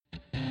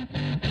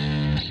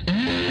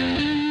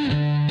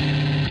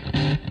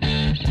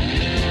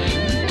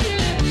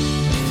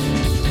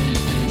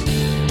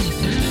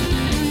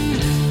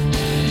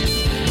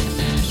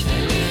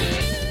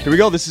Here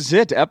we go. This is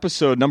it.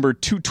 Episode number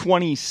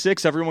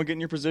 226. Everyone get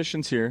in your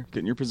positions here. Get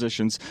in your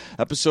positions.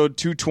 Episode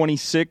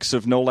 226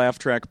 of No Laugh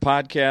Track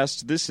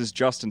Podcast. This is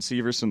Justin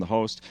Severson, the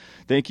host.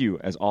 Thank you,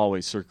 as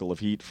always, Circle of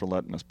Heat, for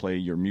letting us play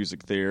your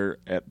music there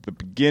at the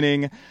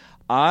beginning.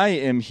 I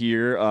am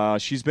here.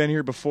 She's been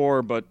here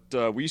before, but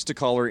we used to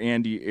call her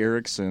Andy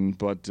Erickson,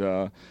 but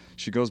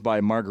she goes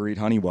by Marguerite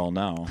Honeywell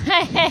now.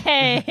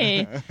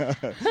 Hey!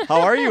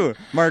 How are you,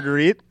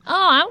 Marguerite?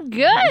 Oh, I'm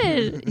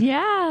good.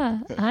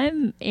 Yeah.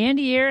 I'm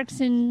Andy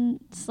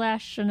Erickson /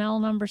 Chanel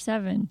number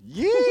 7.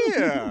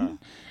 Yeah.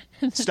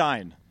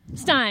 Stein.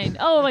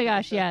 Oh, my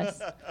gosh,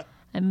 yes.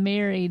 I'm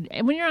married.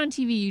 And when you're on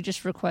TV, you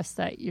just request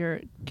that your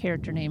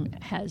character name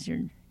has your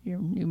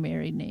new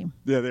married name.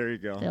 Yeah, there you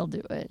go. They'll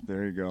do it.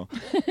 There you go.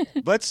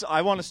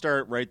 I want to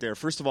start right there.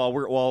 First of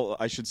all,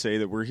 I should say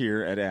that we're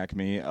here at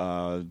Acme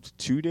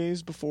 2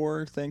 days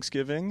before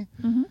Thanksgiving.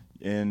 Mm-hmm.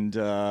 And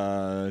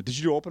did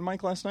you do open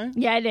mic last night?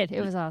 Yeah, I did.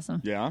 It was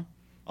awesome. Yeah?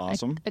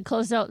 Awesome. I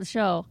closed out the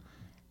show.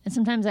 And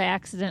sometimes I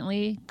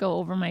accidentally go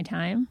over my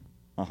time.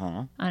 Uh-huh.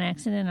 On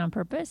accident, on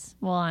purpose.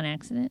 Well, on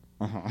accident.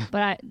 Uh-huh.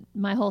 But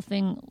my whole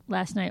thing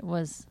last night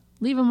was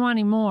leave them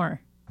wanting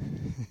more.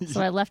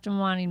 So I left them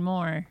wanting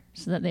more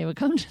so that they would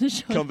come to the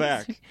show. Come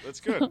back. That's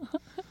good.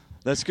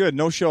 That's good.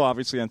 No show,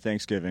 obviously, on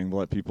Thanksgiving. We'll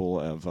let people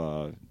have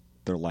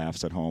their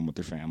laughs at home with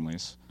their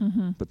families.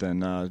 Mm-hmm. But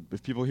then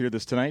if people hear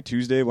this tonight,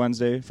 Tuesday,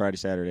 Wednesday, Friday,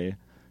 Saturday,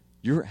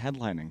 you're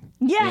headlining.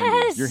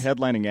 Yes! You're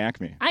headlining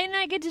Acme.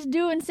 I get to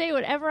do and say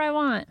whatever I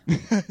want.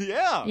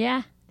 Yeah.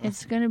 Yeah.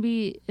 It's gonna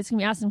be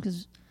awesome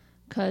because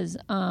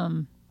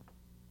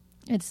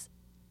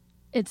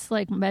it's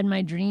like been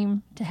my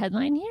dream to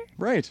headline here.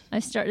 Right.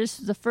 This was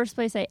the first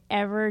place I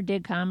ever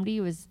did comedy.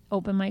 Was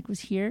open mic was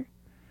here.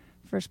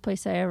 First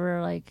place I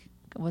ever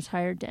was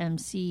hired to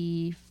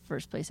MC.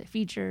 First place I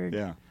featured.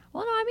 Yeah.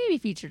 Well, no, I maybe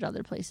featured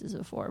other places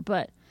before,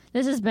 but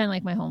this has been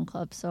like my home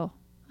club, so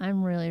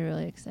I'm really,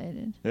 really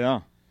excited.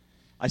 Yeah.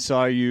 I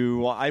saw you.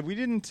 Well, I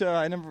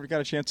never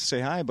got a chance to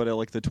say hi, but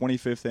at the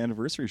 25th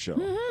anniversary show.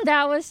 Mm-hmm,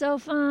 that was so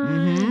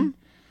fun. Mm-hmm.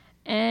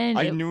 And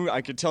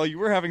I could tell you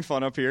were having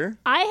fun up here.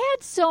 I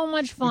had so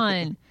much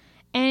fun.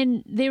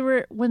 And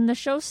when the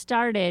show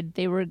started,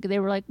 they were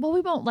like, well, we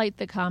won't light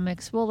the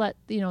comics. We'll let,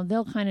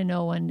 they'll kind of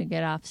know when to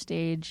get off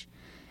stage.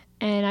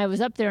 And I was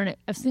up there, and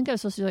I think I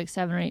was supposed to do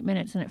 7 or 8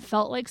 minutes, and it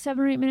felt like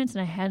 7 or 8 minutes,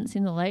 and I hadn't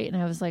seen the light,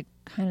 and I was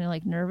kind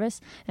of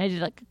nervous. And I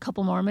did a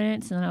couple more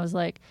minutes, and then I was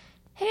like,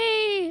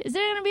 hey, is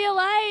there going to be a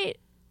light?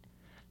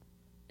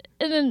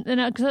 And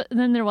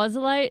then there was a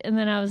light, and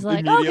then I was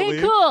like,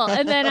 okay, cool.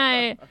 And then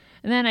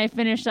I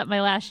finished up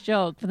my last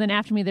joke. But then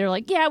after me, they were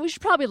like, yeah, we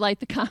should probably light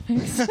the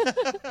comics.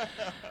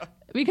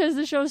 Because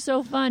the show's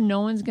so fun.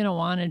 No one's going to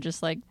want to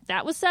just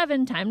that was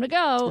 7, time to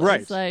go.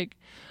 Right. It's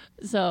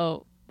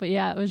but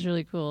yeah, it was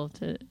really cool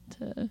to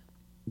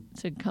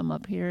come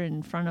up here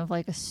in front of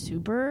a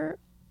super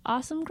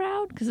awesome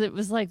crowd. Because it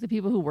was the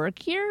people who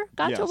work here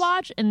got to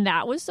watch. And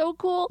that was so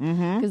cool.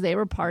 Because they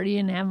were partying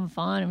and having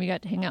fun. And we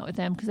got to hang out with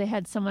them. Because they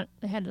had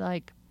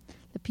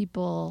the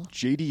people...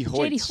 J.D.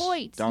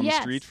 Hoyts. Down the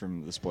street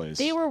from this place.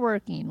 They were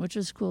working, which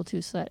was cool,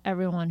 too, so that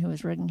everyone who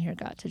was rigging here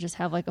got to just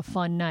have, a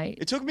fun night.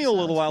 It took me a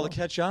little while to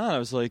catch on. I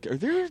was like, are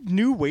there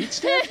new wait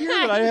staff here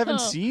that I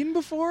haven't seen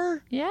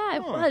before? Yeah,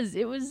 it was.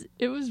 It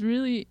was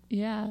really...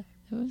 Yeah,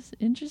 it was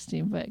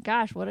interesting. But,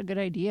 gosh, what a good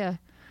idea.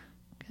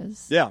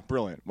 Yeah,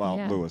 brilliant. Wow,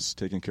 yeah. Lewis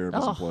taking care of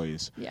his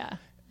employees. Yeah.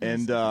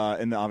 And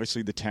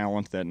obviously the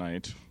talent that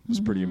night was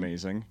pretty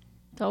amazing.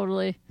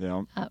 Totally.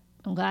 Yeah.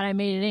 I'm glad I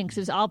made it in because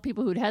it was all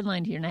people who'd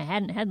headlined here, and I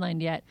hadn't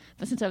headlined yet.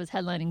 But since I was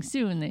headlining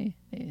soon, they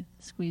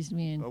squeezed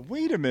me in.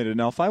 Wait a minute.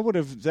 Now, if that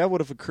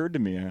would have occurred to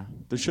me,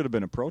 there should have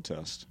been a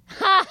protest.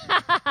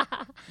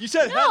 You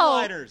said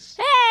headliners.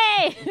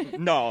 Hey!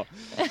 No.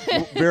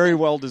 Very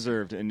well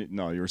deserved. And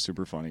no, you were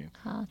super funny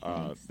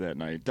that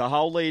night.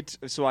 How late?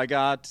 So I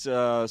got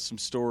some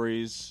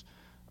stories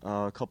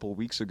a couple of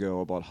weeks ago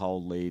about how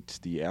late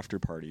the after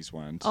parties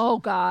went. Oh,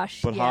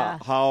 gosh. But yeah.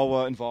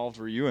 how involved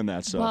were you in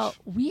that stuff? Well,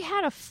 we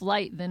had a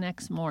flight the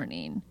next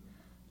morning,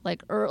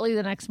 early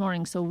the next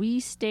morning. So we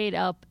stayed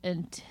up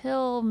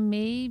until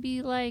maybe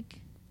 2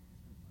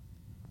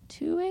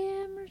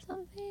 a.m. or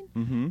something.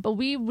 Mm-hmm. But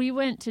we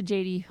went to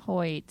J.D.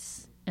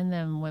 Hoyts and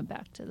then went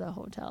back to the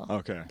hotel.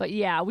 Okay. But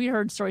yeah, we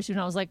heard stories soon.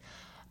 I was like,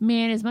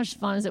 man, as much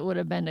fun as it would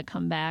have been to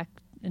come back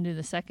and do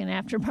the second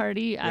after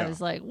party, I was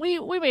like, we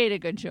made a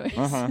good choice.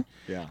 Uh-huh.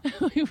 Yeah.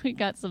 we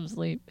got some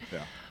sleep.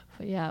 Yeah.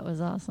 But yeah, it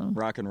was awesome.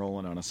 Rock and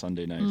rolling on a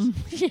Sunday night.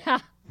 Yeah.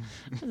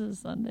 It was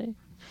a Sunday.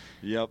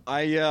 Yep. And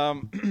I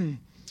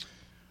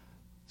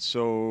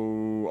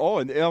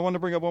want to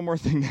bring up one more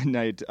thing that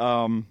night.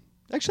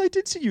 Actually, I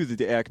did see you at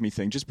the Acme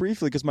thing, just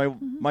briefly, because my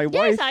wife...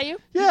 Yeah, I saw you.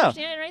 Yeah. You were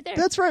standing right there.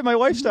 That's right. My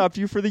wife stopped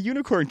you for the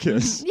unicorn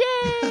kiss.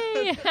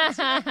 Yay!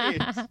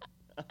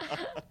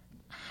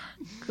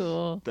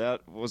 Cool.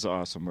 That was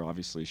awesome. Well,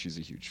 obviously, she's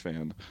a huge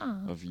fan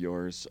of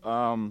yours.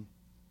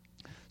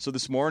 So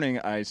this morning,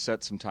 I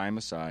set some time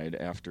aside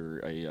after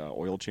a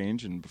oil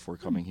change and before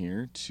coming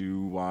here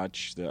to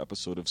watch the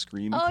episode of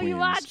Scream Queens. Oh, you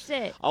watched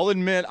it. I'll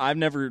admit, I've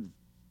never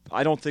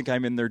I don't think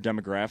I'm in their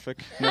demographic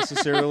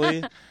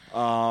necessarily.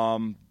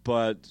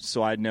 But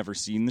so I'd never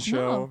seen the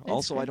show. No,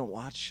 also, great. I don't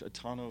watch a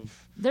ton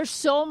of. There's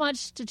so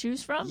much to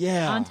choose from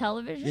on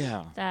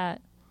television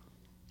that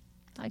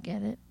I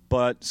get it.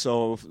 But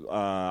so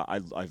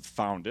I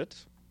found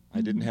it.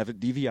 I didn't have it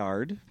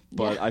DVR'd,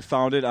 but I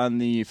found it on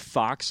the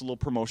Fox, a little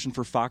promotion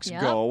for Fox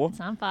Go.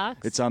 It's on Fox.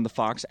 It's on the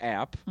Fox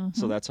app,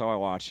 so that's how I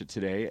watched it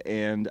today.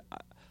 And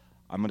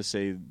I'm going to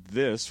say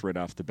this right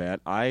off the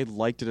bat. I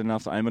liked it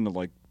enough.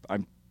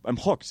 I'm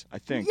hooked, I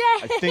think. Yay!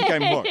 I think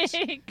I'm hooked.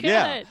 Good.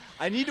 Yeah.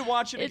 I need to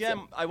watch it again.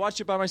 I watched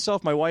it by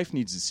myself. My wife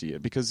needs to see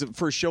it because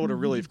for a show to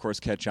really, of course,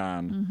 catch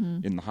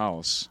on in the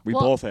house, we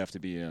both have to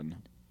be in.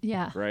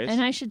 Yeah. Right?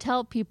 And I should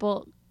tell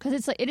people, because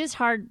it's like, it is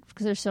hard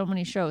because there's so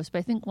many shows, but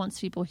I think once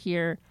people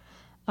hear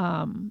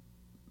who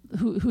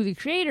the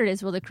creator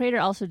is, well, the creator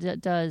also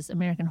does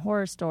American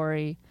Horror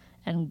Story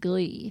and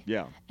Glee.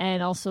 Yeah.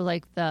 And also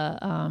like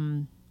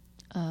the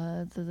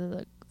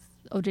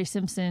O.J.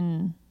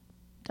 Simpson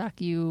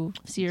docu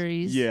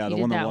series. Yeah, the He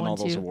did one that that won all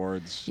those too.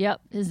 awards.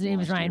 Yep, his name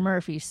is last Ryan year.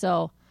 Murphy.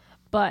 So,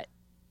 but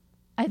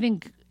I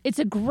think it's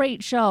a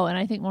great show, and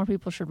I think more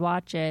people should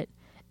watch it.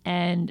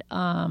 And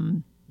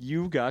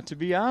You got to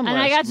be on and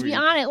last I got to be week.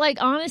 on it. Like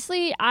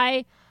honestly,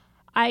 I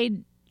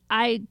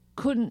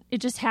couldn't. It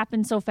just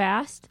happened so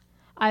fast.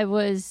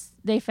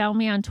 They found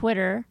me on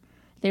Twitter.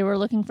 They were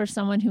looking for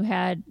someone who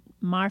had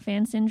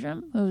Marfan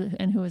syndrome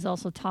who was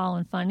also tall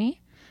and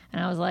funny.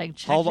 And I was like,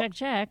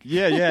 check.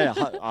 Yeah.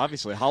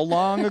 Obviously. How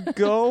long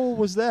ago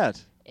was that?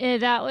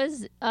 That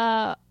was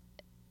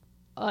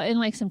in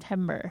like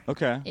September.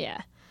 Okay.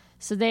 Yeah.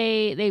 So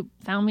they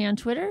found me on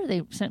Twitter.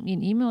 They sent me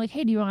an email like,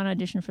 hey, do you want to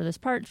audition for this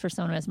part for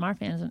someone who has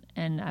Marfan's?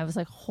 And I was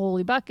like,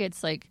 holy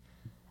buckets. Like,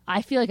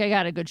 I feel like I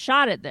got a good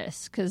shot at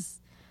this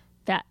because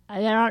there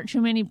aren't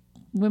too many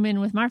women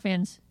with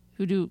Marfan's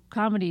who do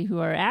comedy who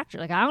are actors.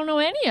 Like, I don't know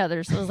any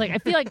others. So I was like, I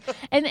feel like,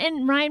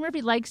 and Ryan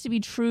Murphy likes to be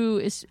true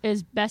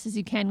as best as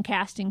he can,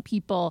 casting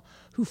people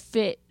who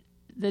fit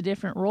the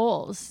different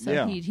roles. So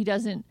Yeah. he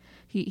does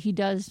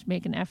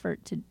make an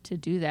effort to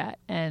do that.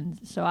 And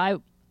so I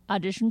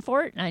auditioned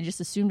for it, and I just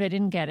assumed I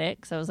didn't get it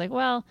because I was like,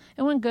 well,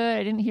 it went good.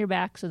 I didn't hear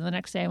back. So the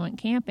next day I went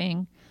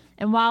camping.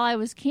 And while I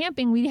was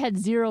camping, we had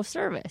zero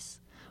service.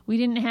 There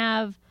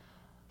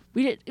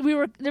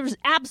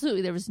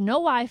was no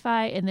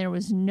Wi-Fi and there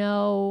was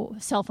no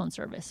cell phone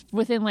service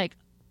within like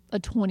a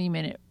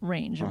 20-minute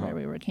range of where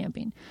we were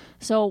camping.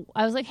 So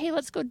I was like, hey,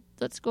 let's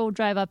go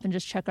drive up and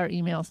just check our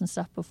emails and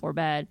stuff before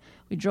bed.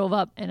 We drove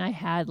up and I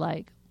had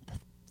like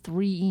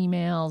 3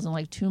 emails and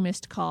like 2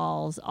 missed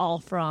calls, all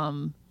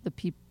from the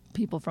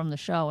people from the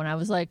show. And I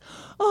was like,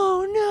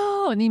 oh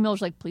no. And the email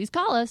was like, please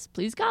call us.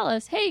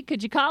 Hey,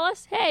 could you call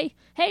us? Hey,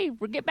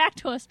 get back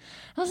to us.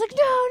 I was like,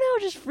 no,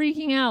 just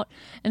freaking out.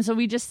 And so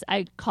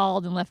I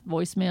called and left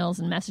voicemails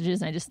and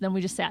messages. And then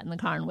we just sat in the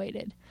car and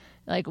waited.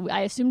 Like,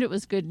 I assumed it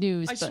was good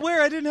news. I but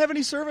swear I didn't have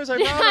any service. I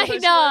promise. I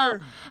know.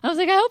 Swear. I was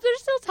like, I hope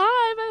there's still time.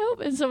 I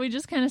hope. And so we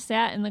just kind of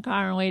sat in the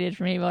car and waited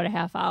for maybe about a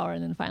half hour,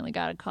 and then finally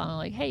got a call and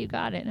like, hey, you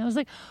got it. And I was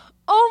like,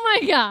 oh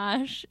my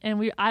gosh.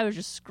 And I was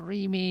just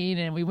screaming,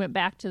 and we went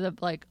back to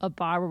a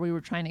bar where we were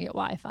trying to get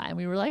Wi-Fi, and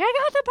we were like, I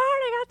got the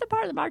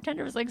part. The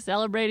bartender was like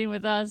celebrating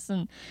with us,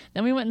 and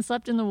then we went and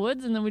slept in the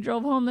woods, and then we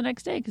drove home the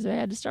next day because we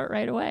had to start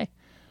right away.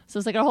 So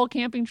it's like our whole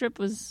camping trip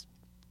was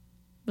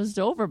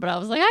over, but I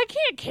was like, I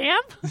can't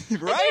camp.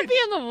 Right. I can't be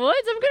in the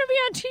woods. I'm going to be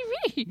on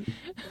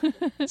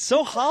TV.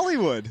 So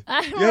Hollywood.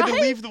 You had to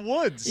leave the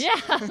woods. Yeah,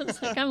 I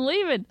was like, I'm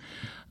leaving.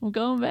 I'm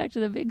going back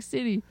to the big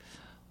city.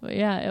 But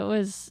yeah, it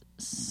was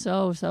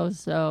so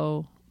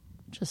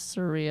just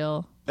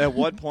surreal. At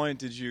what point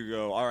did you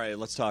go, all right,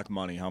 let's talk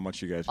money. How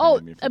much you guys Oh,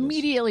 paying me for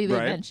immediately this?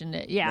 they Right? mentioned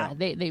it. Yeah,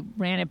 Yeah. They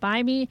ran it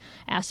by me,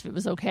 asked if it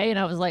was okay, and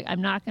I was like,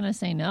 I'm not going to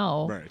say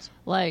no. Right.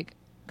 Like,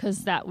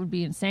 because that would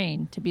be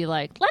insane to be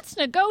like, let's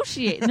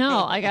negotiate.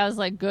 No, like I was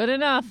like, good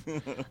enough.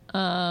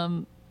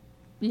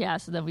 Yeah,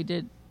 so then we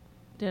did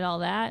all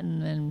that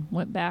and then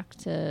went back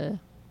to,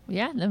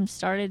 then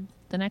started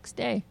the next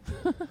day.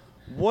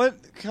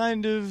 What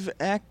kind of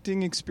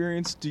acting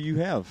experience do you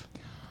have?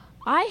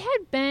 I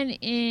had been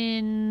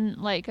in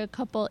like a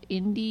couple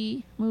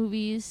indie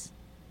movies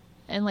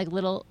and like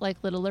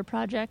littler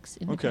projects,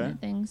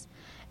 independent things.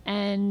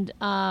 And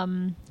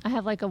I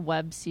have like a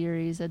web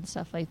series and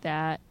stuff like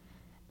that.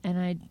 And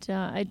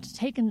I'd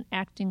taken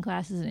acting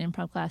classes and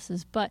improv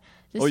classes, but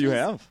You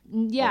have?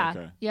 Yeah, Oh,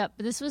 okay. yeah.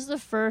 But this was the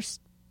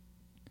first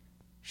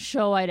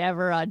show I'd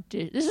ever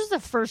auditioned. This was the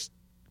first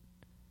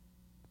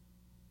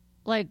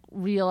like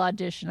real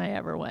audition I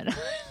ever went on.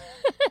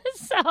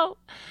 So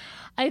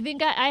I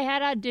think I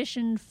had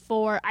auditioned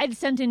I'd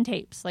sent in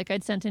tapes. Like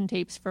I'd sent in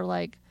tapes for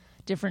like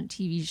different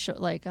TV show,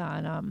 like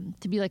on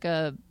to be like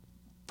a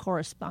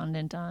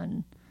correspondent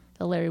on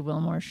the Larry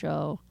Wilmore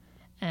show.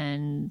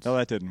 And Oh,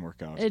 that didn't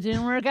work out. it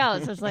didn't work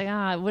out. So it's like,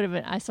 it would have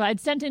been. So I'd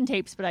sent in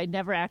tapes, but I'd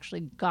never actually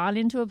gone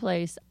into a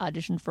place,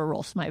 auditioned for a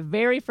role. So my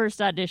very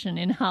first audition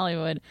in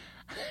Hollywood,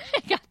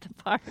 I got the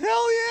part.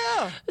 Hell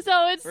yeah!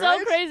 So it's Right?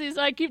 so crazy.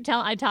 So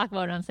I talk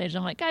about it on stage.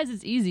 I'm like, guys,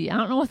 it's easy. I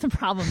don't know what the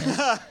problem is.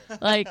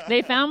 Like,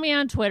 they found me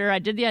on Twitter. I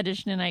did the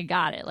audition and I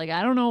got it. Like,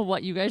 I don't know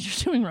what you guys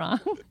are doing wrong.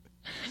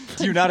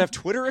 Do you not have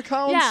Twitter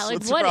accounts? Yeah, like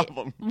What's the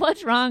problem?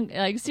 what's wrong?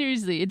 Like,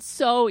 seriously, it's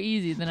so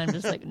easy. Then I'm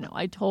just like, no,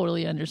 I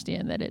totally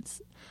understand that it's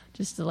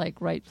just the like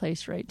right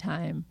place, right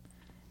time.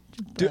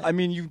 Dude, I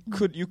mean, you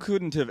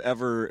couldn't have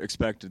ever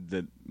expected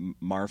that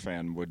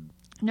Marfan would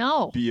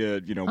No. be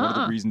one of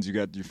the reasons you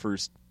got your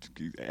first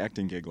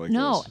acting gig like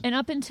No, this. and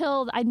up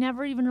until I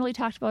never even really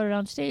talked about it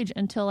on stage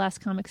until Last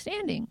Comic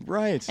Standing.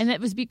 Right. And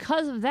it was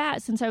because of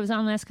that, since I was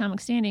on Last Comic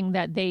Standing,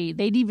 that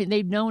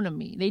they'd known of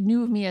me. They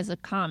knew of me as a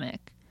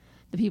comic.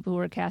 The people who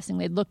were casting,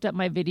 they'd looked up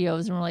my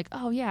videos and were like,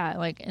 "Oh yeah,"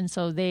 like, and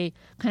so they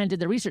kind of did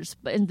the research.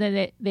 And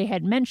then they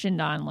had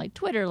mentioned on like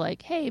Twitter,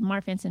 like, "Hey,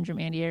 Marfan Syndrome,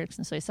 Andy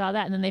Erickson." So I saw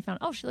that, and then they found,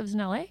 "Oh, she lives in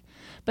L.A."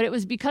 But it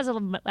was because of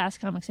Last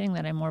Comic Standing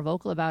that I'm more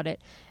vocal about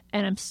it,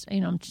 and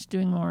I'm just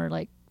doing more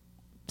like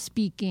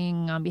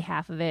speaking on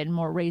behalf of it and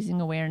more raising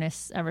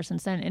awareness ever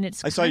since then. And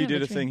it's I saw kind you of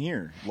did a trend. thing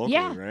here locally,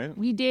 Yeah, right?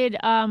 we did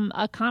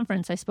a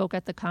conference. I spoke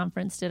at the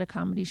conference, did a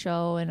comedy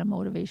show and a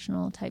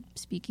motivational type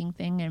speaking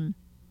thing, and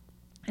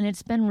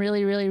it's been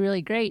really, really,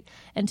 really great.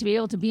 And to be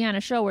able to be on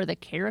a show where the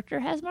character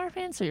has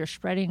Marfan, so you're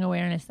spreading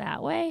awareness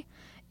that way,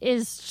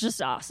 is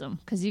just awesome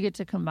because you get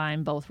to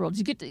combine both worlds.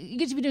 You get to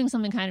be doing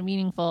something kind of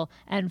meaningful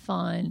and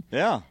fun,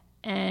 Yeah.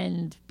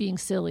 and being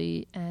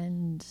silly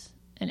and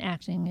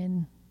acting.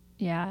 And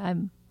yeah,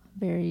 I'm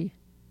very.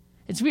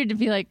 It's weird to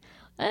be like,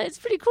 it's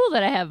pretty cool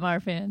that I have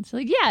Marfans.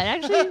 Like, yeah,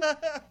 actually,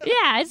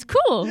 yeah, it's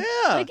cool. Yeah.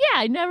 Like, yeah,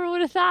 I never would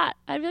have thought.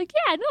 I'd be like,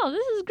 yeah, no,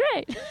 this is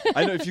great.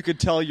 I know if you could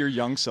tell your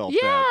young self Yeah,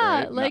 that,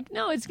 right? like,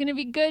 no, it's gonna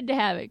be good to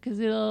have it because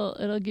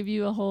it'll give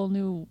you a whole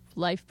new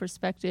life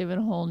perspective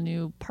and a whole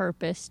new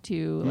purpose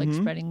to like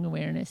spreading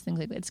awareness, things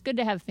like that. It's good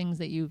to have things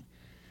that you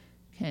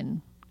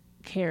can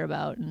care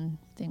about and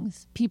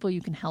people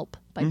you can help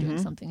by doing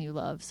something you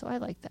love. So I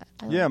like that.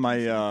 Yeah,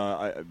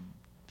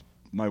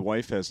 my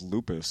wife has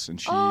lupus, and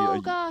she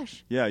Oh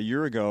gosh, a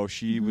year ago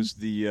she was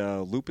the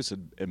lupus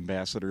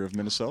ambassador of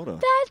Minnesota.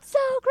 that's so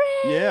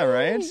great. Yeah,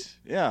 right?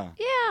 Yeah.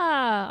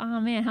 Yeah.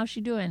 Oh man, how's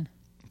she doing?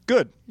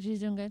 Good. She's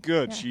doing good.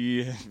 Good. Yeah.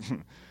 She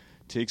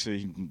takes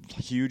a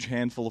huge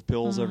handful of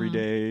pills every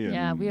day. And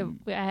Yeah,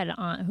 I had an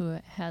aunt who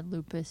had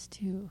lupus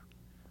too.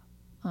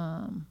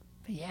 But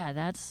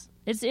yeah,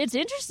 it's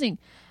interesting.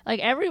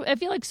 Like I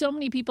feel like so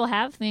many people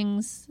have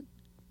things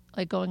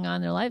like going on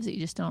in their lives that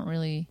you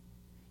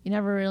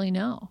never really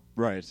know.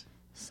 Right.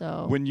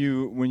 So When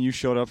you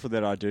showed up for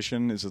that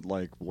audition, is it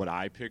like what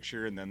I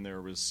picture, and then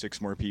there was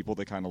 6 more people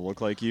that kind of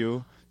look like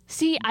you?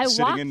 see, I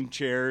sitting walked. in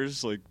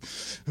chairs, like,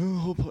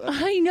 oh,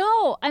 I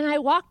know, and I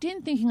walked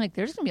in thinking like,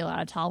 there's gonna be a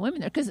lot of tall women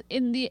there because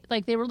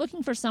they were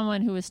looking for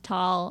someone who was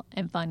tall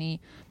and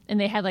funny, and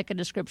they had like a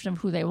description of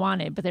who they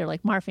wanted, but they were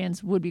like,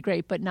 Marfans would be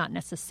great, but not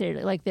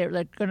necessarily. Like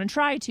they're gonna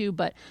try to,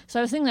 but so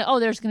I was thinking like,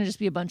 there's gonna just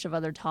be a bunch of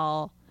other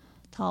tall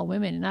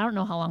women, and I don't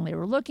know how long they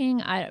were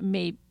looking.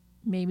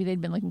 Maybe they'd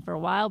been looking for a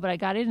while, but I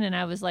got in and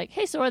I was like,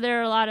 hey, so are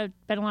there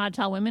been a lot of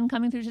tall women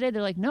coming through today?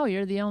 They're like, no,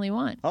 you're the only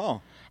one. oh,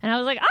 And I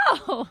was like,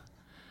 oh,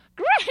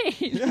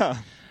 great. yeah.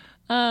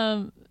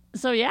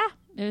 So yeah,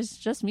 it was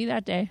just me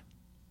that day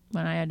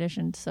when I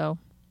auditioned. So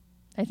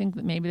I think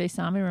that maybe they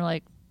saw me and were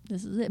like,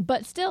 this is it.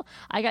 But still,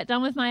 I got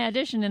done with my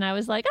audition and I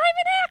was like, I'm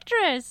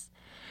an actress.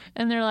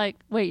 And they're like,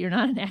 wait, you're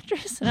not an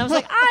actress? And I was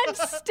like, I'm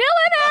still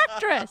an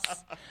actress.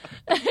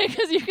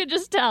 Because you could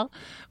just tell.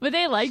 But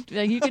they liked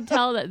me. You could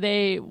tell that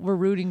they were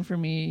rooting for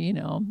me,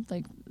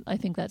 Like, I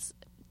think that's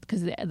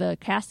because the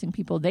casting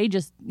people, they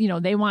just,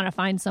 they want to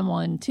find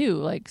someone too.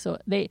 Like, so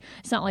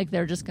it's not like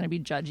they're just going to be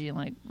judgy and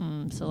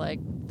like, So, like,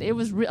 it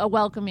was a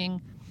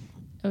welcoming.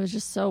 It was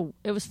just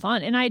it was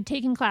fun. And I had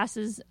taken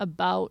classes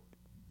about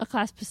a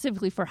class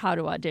specifically for how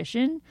to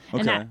audition,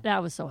 and Okay.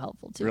 that was so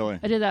helpful too. Really?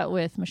 I did that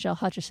with Michelle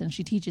Hutchison.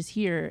 She teaches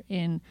here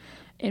in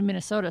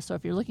Minnesota, so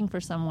if you're looking for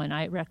someone,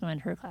 I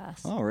recommend her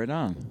class Oh, right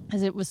on.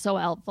 because it was so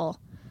helpful.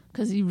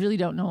 Because you really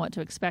don't know what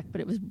to expect, but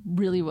it was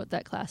really what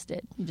that class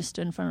did. You just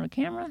stood in front of a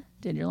camera,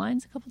 did your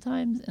lines a couple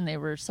times, and they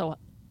were so.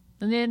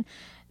 And then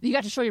you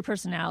got to show your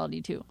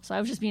personality too. So I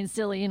was just being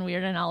silly and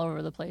weird and all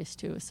over the place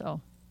too. So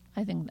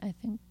I think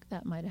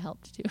that might have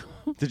helped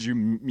too. Did you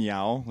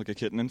meow like a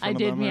kitten in front I of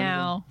did them? or anything?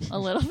 meow a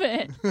little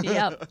bit.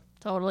 Yep,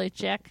 totally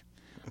check.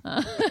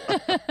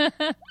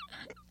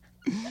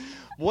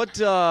 What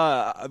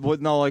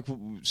now? Like,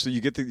 so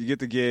you get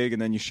the gig,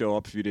 and then you show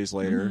up a few days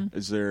later. Mm-hmm.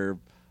 Is there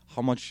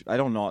how much? I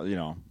don't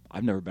know.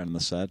 I've never been on the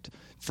set.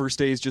 First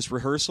day is just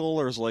rehearsal,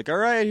 or is it like, all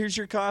right, here's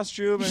your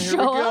costume, and here we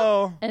Show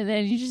go. up, and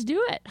then you just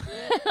do it.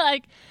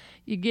 Like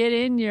you get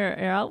in your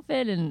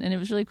outfit, and it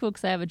was really cool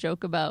because I have a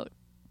joke about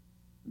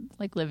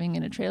like living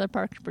in a trailer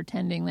park,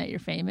 pretending that you're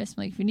famous.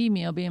 I'm like, if you need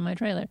me, I'll be in my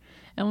trailer.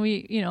 And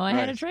I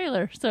had a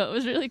trailer, so it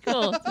was really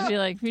cool to be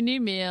like, if you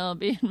need me, I'll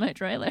be in my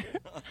trailer.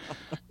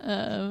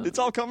 It's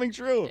all coming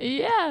true.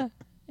 Yeah.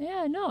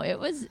 Yeah, no,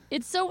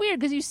 it's so weird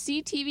because you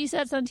see TV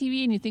sets on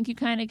TV and you think you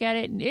kind of get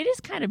it. And it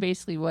is kind of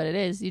basically what it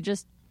is. You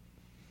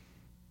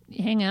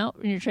hang out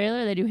in your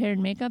trailer, they do hair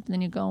and makeup, and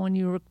then you go and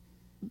you.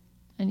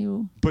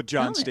 But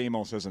John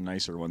Stamos has a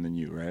nicer one than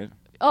you, right?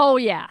 Oh,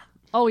 yeah.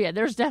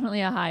 There's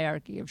definitely a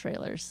hierarchy of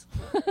trailers.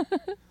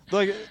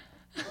 Like,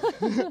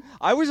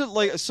 I was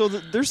like, so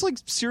there's like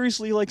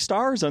seriously like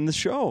stars on the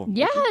show.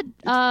 Yeah.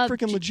 It's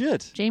freaking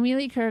legit. Jamie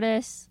Lee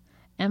Curtis,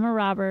 Emma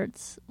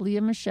Roberts,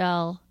 Leah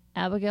Michele,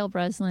 Abigail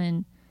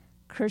Breslin,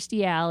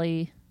 Kirstie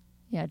Alley,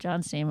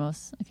 John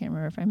Stamos. I can't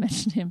remember if I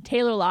mentioned him.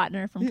 Taylor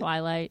Lautner from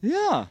Twilight.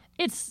 Yeah.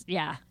 It's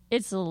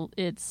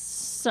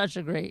such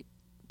a great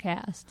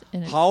cast.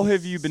 And how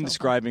have you been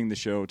describing the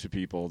show to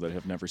people that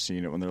have never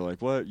seen it when they're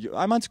like, "What?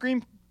 I'm on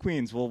Scream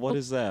Queens." Well, what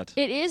is that?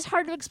 It is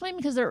hard to explain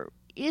because there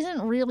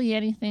isn't really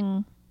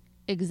anything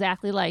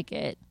exactly like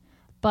it.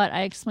 But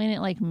I explain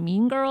it like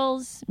Mean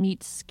Girls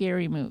meets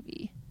Scary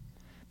Movie.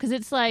 Because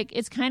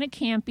it's kind of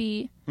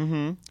campy,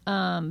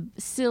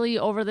 silly,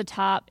 over the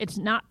top. It's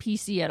not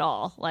PC at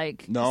all.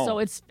 So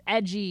it's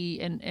edgy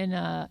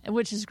and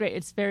which is great.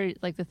 It's very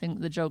like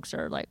the jokes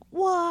are like,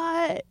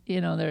 what?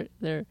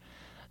 They're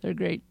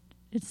great.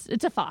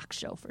 It's a Fox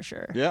show for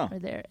sure. Yeah, right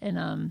there.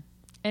 And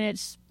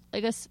it's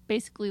I guess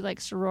basically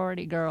like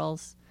sorority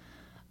girls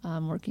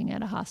working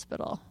at a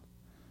hospital.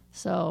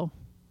 So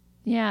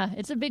yeah,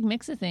 it's a big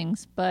mix of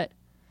things. And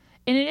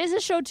it is a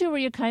show too where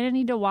you kind of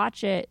need to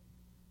watch it.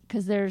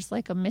 Because there's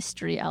like a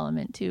mystery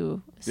element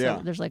too. So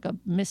there's like a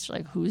mystery,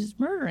 like who's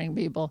murdering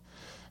people.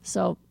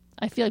 So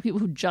I feel like people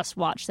who just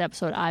watched the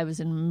episode I was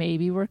in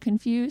maybe were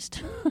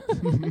confused.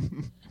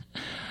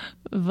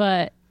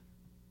 But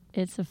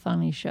it's a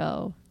funny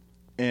show.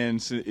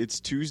 And so it's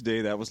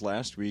Tuesday. That was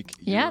last week.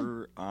 Yeah.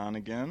 You're on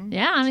again?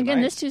 Yeah, on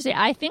again this Tuesday.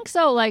 I think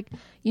so. Like,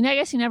 I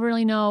guess you never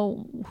really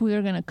know who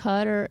they're going to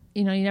cut or,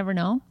 you never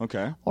know.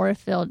 Okay. Or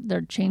if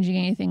they're changing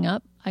anything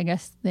up. I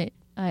guess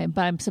I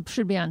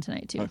should be on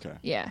tonight, too. Okay.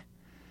 Yeah.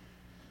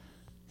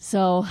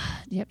 So,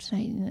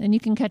 tonight. And you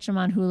can catch them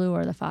on Hulu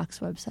or the Fox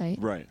website.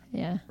 Right.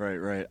 Yeah.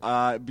 Right.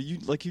 But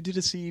you did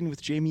a scene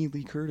with Jamie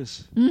Lee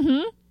Curtis.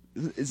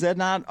 Mm-hmm. Is that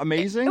not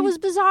amazing? It was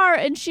bizarre,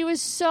 and she was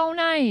so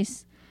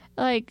nice.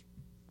 Like,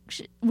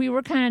 we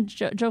were kind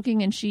of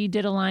joking, and she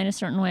did a line a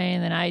certain way,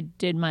 and then I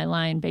did my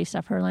line based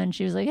off her line.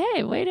 She was like,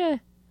 hey, way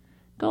to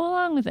go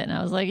along with it. And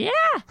I was like, yeah,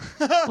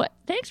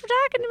 thanks for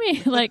talking to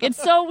me. Like,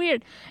 it's so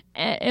weird.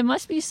 It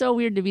must be so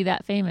weird to be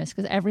that famous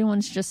because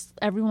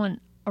everyone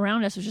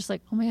around us was just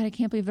like, oh my God, I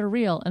can't believe they're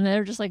real. And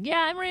they're just like, yeah,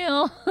 I'm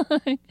real.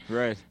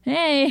 Right.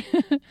 Hey.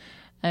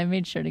 I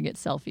made sure to get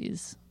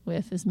selfies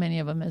with as many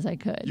of them as I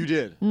could. You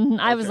did? Mm-hmm.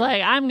 I was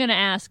like, I'm going to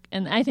ask.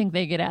 And I think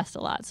they get asked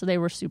a lot. So they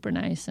were super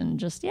nice and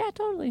just, yeah,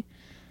 totally.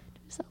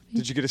 Selfie.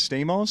 Did you get a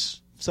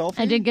Stamos selfie?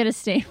 I did get a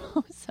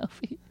Stamos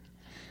selfie.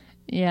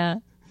 Yeah.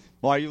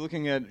 Why are you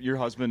looking at your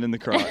husband in the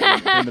car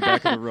in the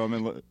back of the room?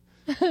 And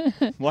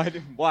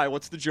why?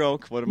 What's the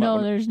joke? There's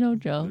no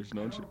joke. There's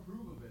no joke.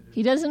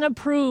 He doesn't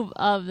approve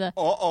of the...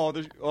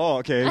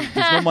 Okay. There's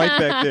no mic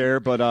back there,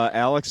 but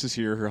Alex is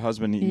here, her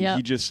husband.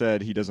 He just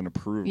said he doesn't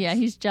approve. Yeah,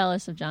 he's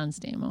jealous of John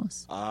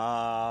Stamos.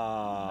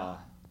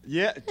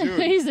 Yeah,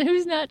 dude.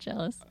 Who's not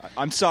jealous?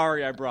 I'm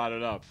sorry I brought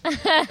it up.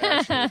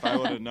 Actually, if I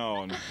would have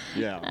known.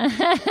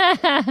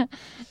 Yeah.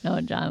 No,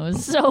 John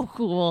was so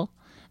cool.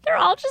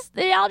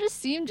 They all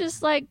just seem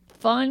just like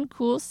fun,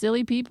 cool,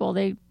 silly people.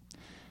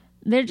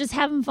 They're just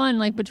having fun,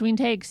 like between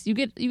takes. You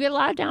get a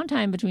lot of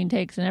downtime between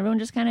takes, and everyone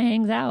just kind of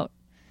hangs out.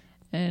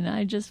 And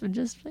I just would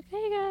like,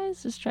 hey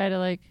guys, just try to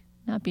like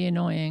not be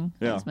annoying.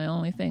 Yeah. That's my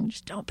only thing.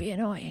 Just don't be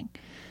annoying.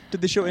 Did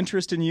they show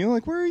interest in you?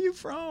 Like, where are you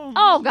from?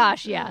 Oh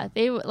gosh, yeah.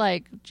 They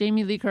like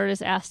Jamie Lee Curtis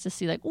asked to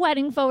see like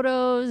wedding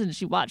photos, and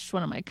she watched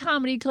one of my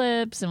comedy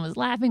clips and was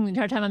laughing the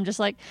entire time. I'm just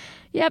like,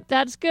 yep,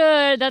 that's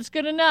good. That's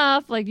good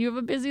enough. Like, you have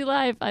a busy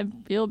life. I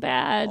feel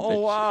bad.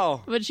 Oh,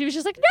 wow. But she was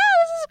just like, no,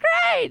 this is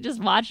great.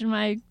 Just watching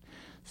my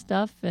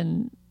stuff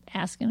and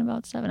asking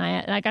about stuff. And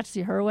I got to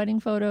see her wedding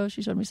photo.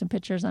 She showed me some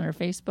pictures on her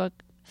Facebook.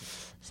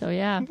 So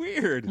yeah.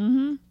 Weird.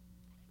 Mm-hmm.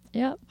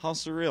 Yep. How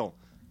surreal.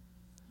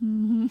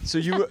 Mm-hmm. So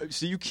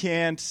you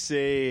can't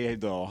say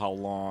though how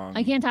long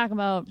I can't talk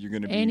about you're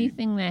gonna be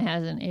anything that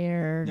hasn't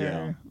aired.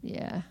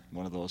 Yeah.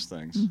 One of those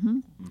things. Mm-hmm.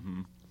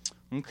 Mm-hmm.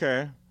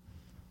 Okay.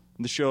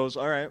 The show's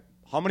all right.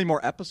 How many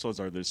more episodes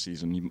are this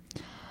season?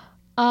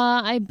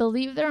 I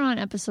believe they're on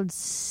episode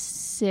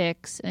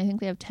 6, and I think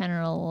they have 10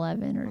 or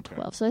 11 or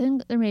 12. So I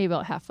think they're maybe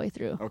about halfway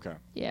through. Okay.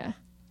 Yeah.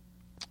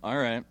 All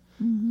right.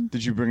 Mm-hmm.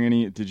 Did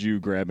you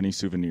grab any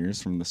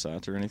souvenirs from the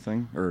set or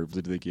anything? Or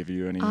did they give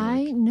you any?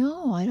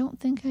 No, I don't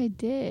think I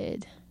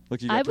did.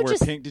 Like, you got to wear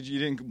pink. You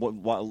didn't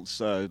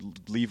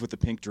leave with the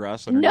pink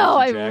dress underneath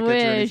no, your jacket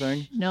wish. Or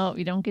anything? No,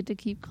 you don't get to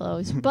keep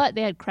clothes. But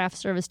they had craft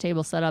service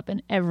tables set up,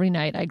 and every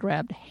night I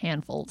grabbed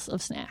handfuls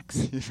of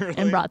snacks Really?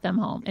 and brought them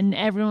home. And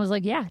everyone was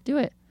like, yeah, do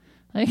it.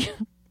 Like,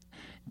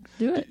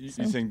 do it. You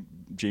So. think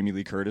Jamie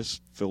Lee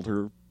Curtis filled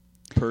her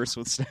purse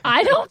with snacks?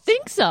 I don't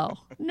think so.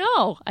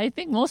 No, I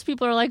think most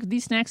people are like,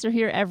 these snacks are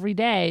here every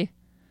day.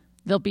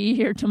 They'll be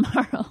here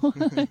tomorrow.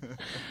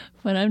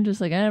 But I'm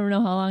just like, I never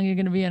know how long you're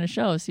going to be on a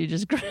show, so you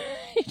just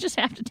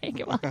have to take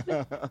it while it's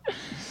there.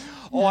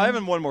 Oh, I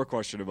have one more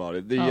question about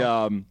it.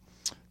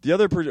 The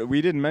other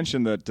we didn't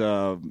mention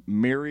that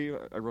Mary,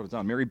 I wrote it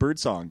down, Mary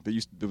Birdsong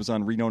that was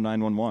on Reno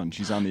 911.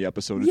 She's on the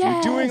episode.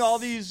 Yes. You're doing all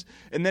these,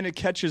 and then it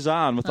catches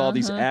on with all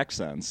these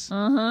accents.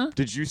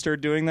 Did you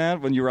start doing that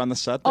when you were on the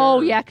set there?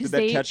 Oh, yeah, because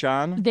did that catch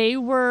on? They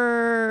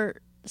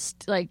were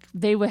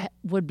they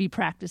would be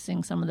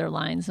practicing some of their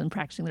lines and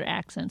practicing their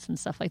accents and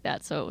stuff like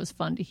that. So it was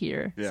fun to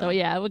hear. Yeah. So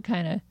yeah, it would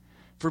kind of.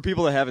 For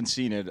people that haven't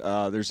seen it,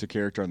 there's a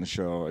character on the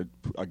show,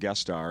 a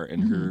guest star,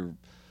 and her.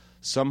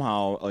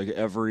 Somehow, like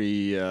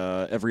every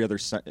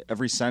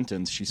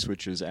sentence, she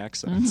switches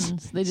accents. So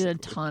they did a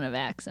ton of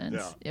accents.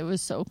 Yeah. It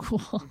was so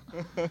cool.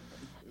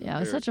 Yeah, it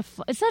was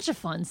it's such a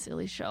fun,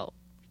 silly show.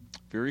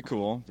 Very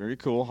cool, very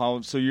cool.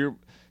 It's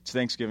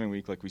Thanksgiving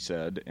week, like we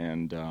said,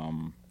 and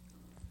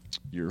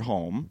you're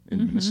home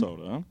in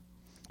Minnesota.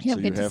 Yeah, so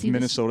you have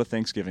Minnesota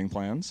Thanksgiving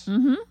plans.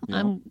 Mm-hmm.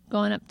 I'm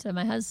going up to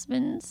my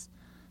husband's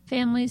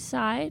family's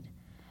side,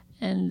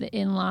 and the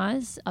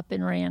in-laws up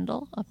in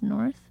Randall, up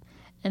north.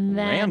 And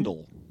then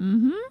Randall.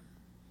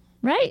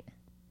 Right.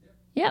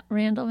 Yep,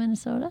 Randall,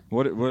 Minnesota.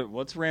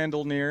 What's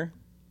Randall near?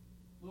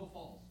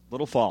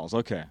 Little Falls.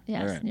 Okay.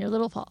 Yes, all right. near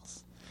Little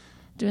Falls.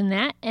 Doing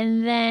that,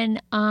 and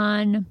then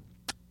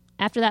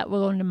after that, we're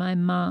going to my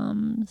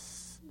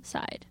mom's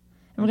side,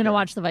 and we're going to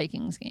watch the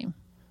Vikings game.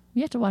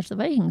 We have to watch the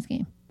Vikings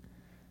game,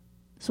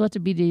 so we'll have to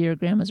be to your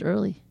grandma's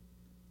early.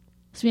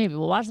 So maybe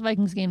we'll watch the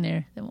Vikings game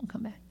there, then we'll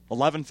come back.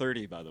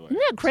 11:30, by the way.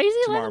 Isn't that crazy?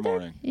 Tomorrow 11:30?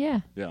 morning.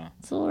 Yeah. Yeah.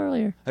 It's a little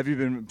earlier. Have you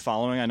been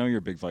following? I know you're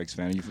a big Vikes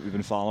fan. You've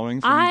been following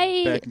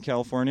back in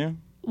California?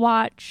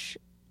 Watch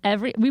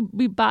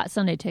we bought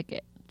Sunday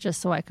ticket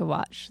just so I could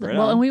watch. Right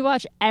on. And we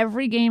watch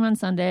every game on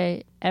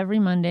Sunday, every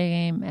Monday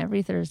game,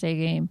 every Thursday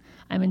game.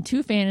 I'm in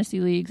 2 fantasy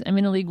leagues. I'm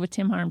in a league with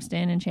Tim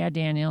Harmston and Chad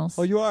Daniels.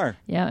 Oh, you are?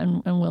 Yeah,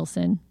 and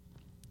Wilson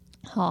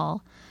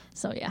Hall.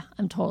 So yeah,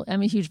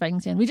 I'm a huge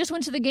Vikings fan. We just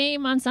went to the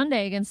game on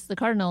Sunday against the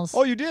Cardinals.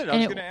 Oh, you did? I And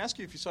was going to ask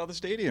you if you saw the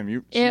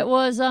stadium. It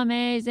was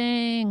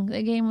amazing.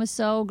 The game was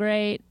so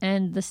great,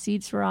 and the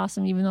seats were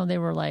awesome, even though they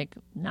were like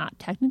not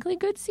technically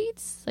good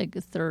seats, like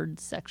a third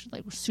section,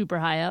 like super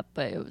high up.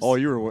 But it was. Oh,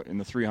 you were in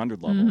the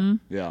 300 level.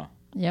 Yeah.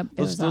 Yep.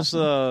 It was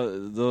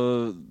awesome.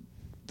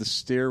 The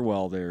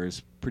stairwell there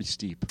is pretty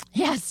steep.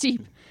 Yeah,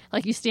 steep.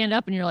 Like you stand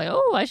up and you're like,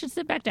 oh, I should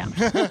sit back down.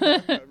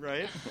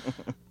 Right.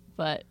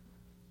 But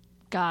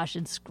gosh,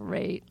 it's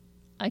great.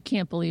 I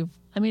can't believe.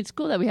 I mean, it's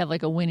cool that we have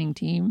like a winning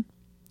team.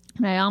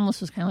 And I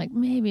almost was kind of like,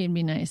 maybe it'd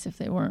be nice if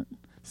they weren't,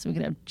 so we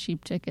could have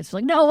cheap tickets.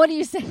 Like, no, what are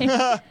you saying?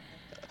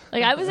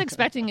 Like, I was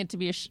expecting it to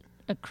be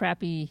a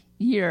crappy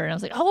year, and I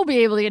was like, oh, we'll be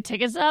able to get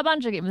tickets to a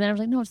bunch of games. And then I was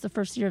like, no, it's the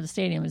first year of the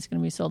stadium. It's going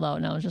to be sold out.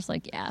 And I was just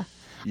like, yeah.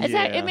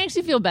 It makes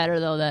you feel better,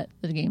 though, that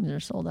the games are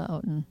sold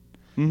out. And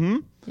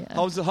yeah.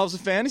 How's the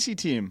fantasy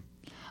team?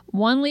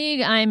 One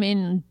league, I'm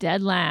in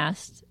dead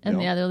last, and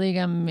Yep. the other league,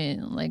 I'm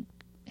in like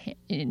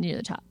near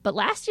the top. But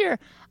last year,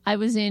 I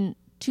was in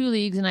 2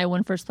 leagues, and I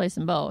won first place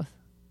in both.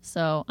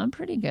 So I'm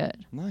pretty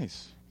good.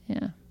 Nice.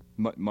 Yeah.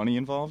 Money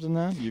involved in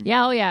that?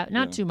 Yeah, oh yeah.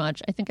 Not too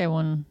much. I think I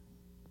won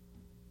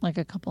like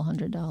a couple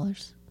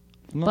 $100.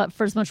 No. But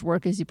for as much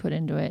work as you put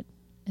into it,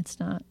 it's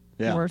not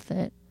worth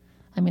it.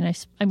 I mean,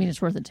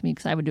 it's worth it to me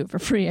because I would do it for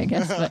free, I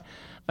guess. but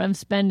I'm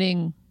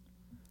spending,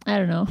 I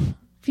don't know, a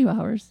few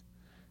hours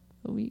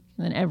a week,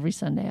 and then every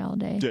Sunday all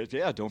day.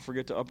 Yeah, don't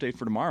forget to update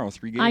for tomorrow.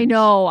 3 games. I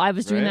know. I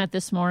was doing Right? that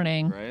this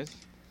morning. Right?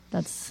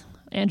 That's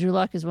Andrew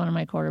Luck is one of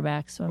my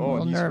quarterbacks, so I'm a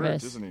little he's hurt,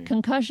 nervous. isn't he?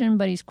 Concussion,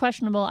 but he's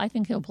questionable. I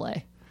think he'll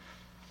play.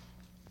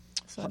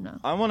 So no.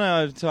 I want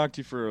to talk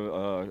to you for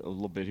a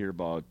little bit here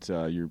about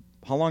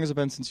how long has it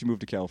been since you moved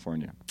to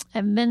California?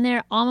 I've been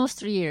there almost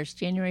 3 years.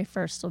 January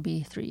 1st will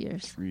be 3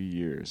 years. 3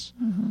 years.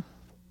 Mm-hmm.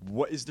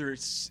 What is there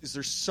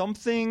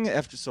something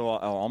after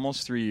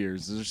almost 3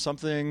 years? Is there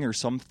something or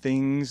some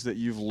things that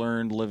you've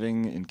learned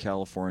living in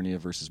California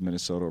versus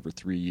Minnesota over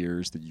 3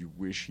 years that you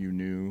wish you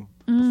knew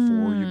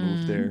before you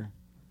moved there?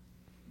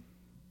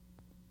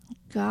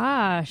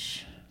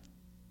 Gosh.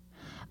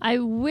 I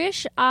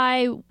wish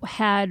I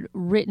had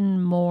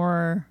written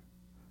more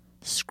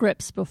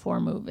scripts before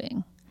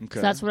moving. Okay.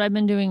 So that's what I've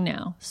been doing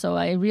now. So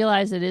I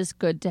realize it is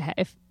good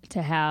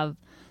to have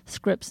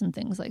scripts and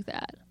things like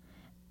that.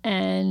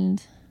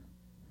 And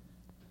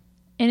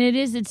it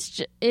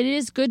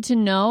is good to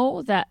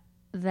know that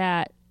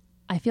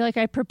I feel like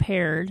I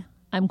prepared.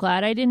 I'm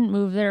glad I didn't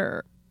move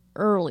there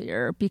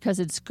earlier because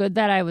it's good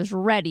that I was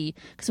ready.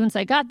 Because once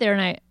I got there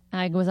and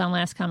I was on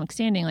Last Comic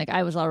Standing, like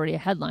I was already a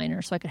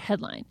headliner, so I could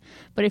headline.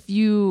 But if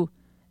you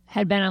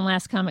had been on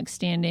Last Comic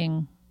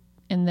Standing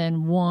and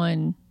then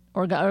won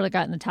or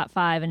got in the top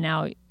 5, and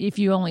now if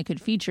you only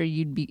could feature,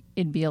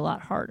 it'd be a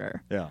lot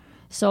harder. Yeah.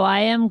 So I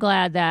am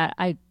glad that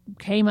I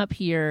came up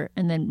here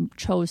and then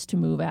chose to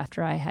move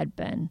after I had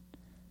been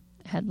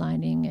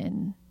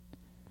headlining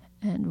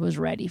and was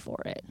ready for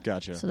it.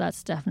 Gotcha. So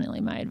that's definitely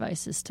my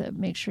advice, is to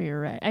make sure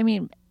you're ready. I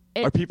mean,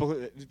 Are people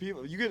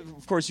you get,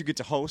 of course you get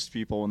to host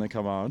people when they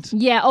come out.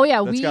 yeah, oh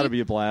yeah, That's got to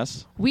be a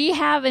blast. we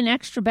have an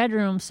extra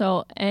bedroom,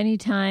 so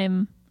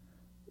anytime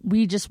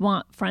we just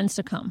want friends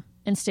to come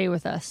and stay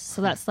with us.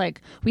 So that's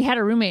like, we had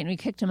a roommate and we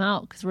kicked him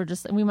out because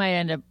we might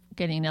end up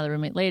getting another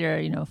roommate later,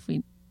 if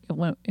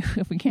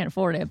we can't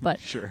afford it. But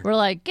Sure. we're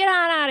like, get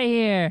on out of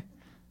here,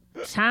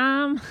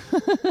 Tom.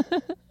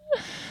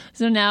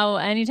 So now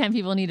anytime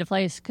people need a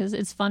place, because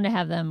it's fun to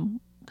have them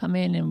come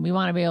in, and we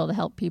want to be able to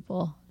help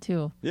people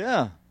too.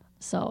 Yeah.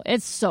 So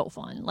it's so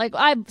fun. Like,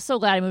 I'm so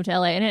glad I moved to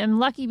LA, and I'm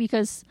lucky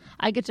because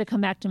I get to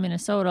come back to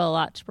Minnesota a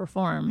lot to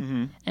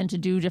perform and to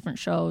do different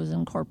shows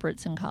and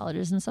corporates and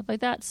colleges and stuff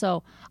like that.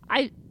 So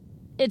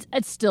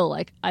it's still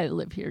like I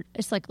live here.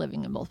 It's like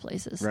living in both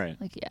places. Right.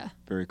 Like, yeah.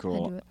 Very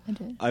cool. I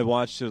do it. I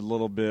watched it a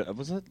little bit.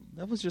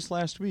 That was just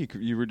last week.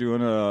 You were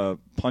doing a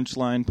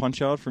Punchline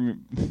Punch-Out from your,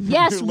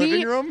 Yes, your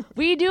living room?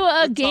 we do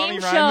a With game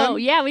Tommy show. Ryman?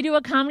 Yeah, we do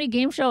a comedy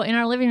game show in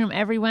our living room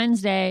every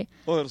Wednesday.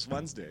 Oh, it was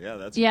Wednesday. Yeah,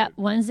 that's Yeah, great.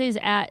 Wednesdays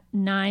at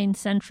 9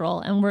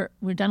 Central, and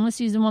we're done with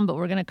season 1, but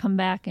we're going to come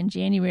back in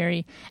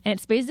January. And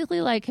it's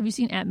basically like, have you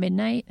seen At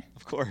Midnight?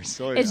 Of course.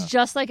 Oh, yeah. It's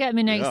just like At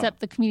Midnight, Yeah. except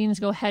the comedians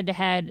go head to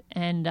head,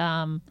 and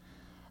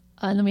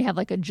then we have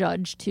like a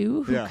judge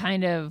too, who Yeah.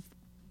 kind of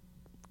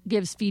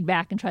gives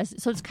feedback and tries.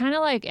 So it's kind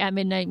of like At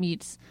Midnight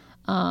meets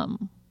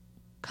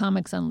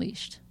Comics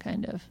Unleashed,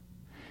 kind of.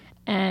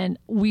 And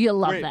we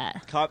love Wait,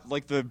 that.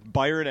 like the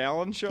Byron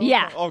Allen show?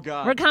 Yeah. Oh,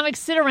 God. Where comics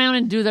sit around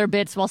and do their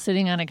bits while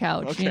sitting on a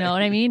couch. Okay. You know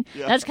what I mean?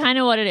 Yeah. That's kind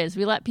of what it is.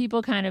 We let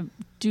people kind of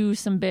do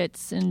some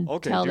bits and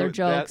tell their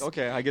jokes.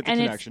 Okay, I get the and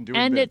connection.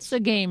 it's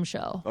a game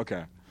show.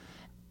 Okay.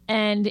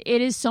 And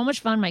it is so much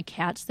fun. My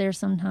cat's there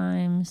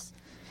sometimes.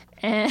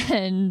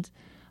 And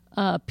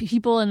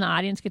people in the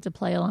audience get to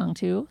play along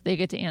too. They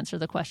get to answer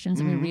the questions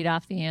and we read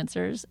off the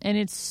answers. And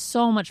it's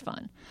so much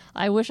fun.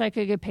 I wish I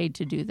could get paid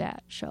to do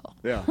that show.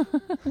 Yeah.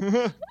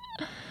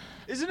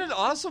 Isn't it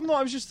awesome, though?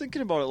 I was just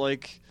thinking about it.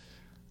 Like,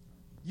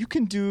 you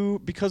can do,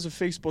 because of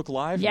Facebook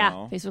Live Yeah,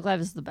 now, Facebook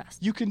Live is the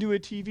best. you can do a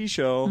TV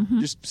show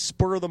just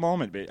spur of the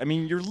moment. I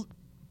mean, you're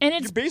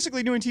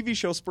basically doing TV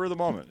show spur of the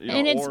moment.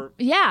 Or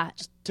yeah.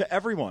 to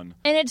everyone.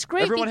 And it's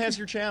great. Everyone has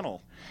your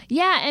channel.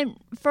 Yeah, and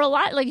for a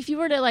lot, like if you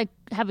were to like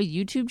have a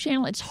YouTube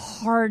channel, it's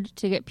hard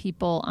to get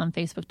people on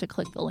Facebook to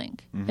click the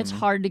link. It's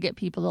hard to get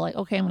people to like,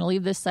 okay, I'm going to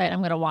leave this site, I'm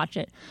going to watch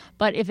it.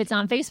 But if it's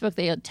on Facebook,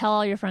 they tell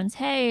all your friends,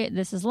 hey,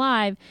 this is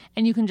live,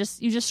 and you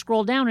just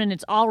scroll down and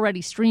it's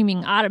already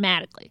streaming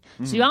automatically.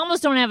 So you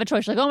almost don't have a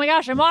choice. You're like, oh my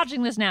gosh, I'm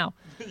watching this now.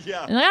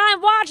 Yeah. And like,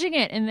 I'm watching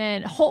it. And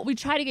then we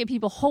try to get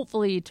people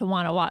hopefully to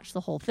want to watch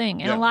the whole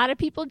thing. And Yeah. a lot of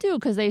people do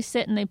because they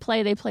sit and they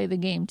play the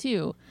game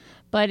too.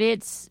 But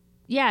it's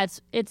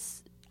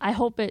I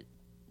hope it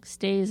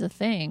stays a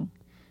thing.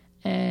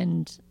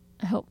 And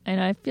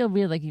I feel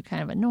weird like you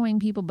kind of annoying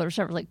people, but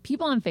whatever, like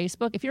people on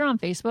Facebook, if you're on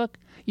Facebook,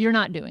 you're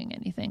not doing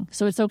anything.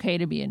 So it's okay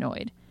to be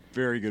annoyed.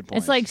 Very good point.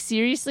 It's like,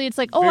 seriously, it's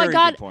like, oh, Very I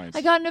got good points.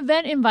 an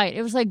event invite.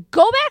 It was like,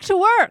 go back to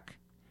work.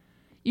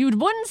 You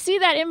wouldn't see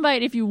that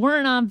invite if you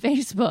weren't on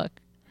Facebook.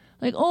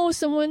 Like, oh,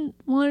 someone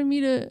wanted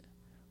me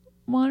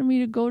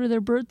to go to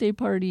their birthday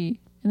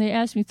party, and they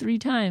asked me 3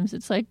 times.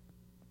 It's like,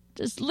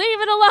 just leave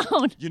it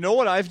alone. You know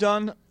what I've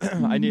done?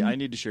 I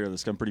need to share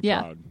this. I'm pretty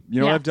Yeah. proud. You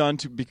know Yeah. what I've done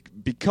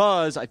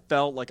because I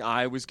felt like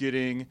I was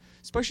getting,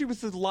 especially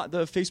with the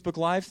Facebook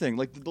Live thing,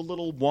 like the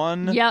little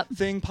one Yep.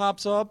 thing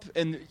pops up,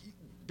 and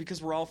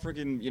because we're all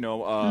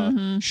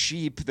freaking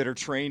sheep that are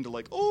trained to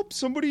like, oh,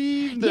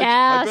 somebody, I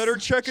Yes. better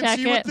check and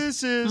see Check what it.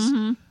 this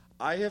is.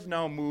 I have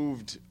now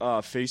moved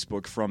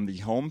Facebook from the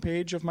home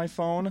page of my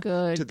phone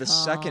Good to the call.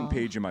 second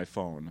page of my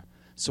phone.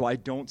 So I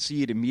don't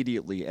see it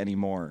immediately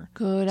anymore.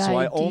 Good So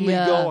I only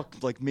idea. go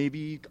like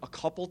maybe a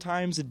couple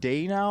times a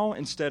day now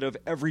instead of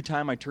every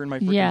time I turn my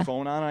freaking Yeah.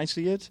 phone on and I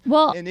see it.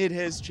 Well- and it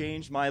has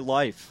changed my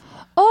life.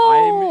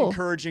 Oh. I'm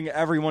encouraging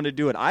everyone to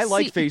do it. I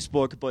like See-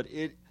 Facebook, but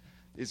it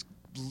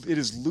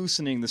is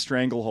loosening the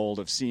stranglehold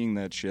of seeing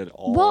that shit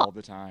all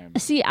the time.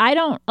 See, I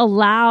don't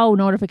allow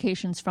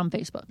notifications from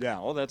Facebook. Yeah,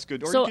 well, that's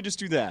good. Or So- you could just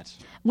do that.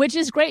 Which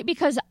is great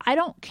because I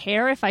don't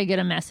care if I get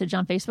a message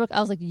on Facebook.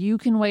 I was like, you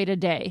can wait a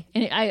day.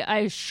 And I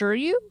assure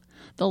you,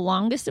 the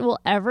longest it will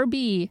ever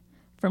be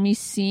for me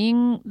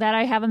seeing that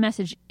I have a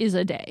message is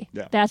a day.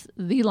 Yeah. That's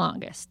the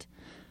longest.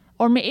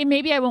 Or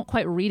maybe I won't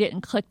quite read it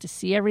and click to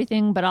see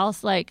everything, but I'll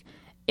like,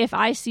 if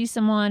I see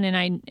someone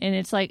and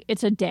it's like,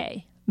 it's a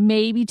day.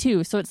 Maybe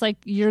 2. So it's like,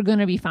 you're going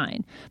to be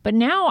fine. But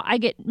now I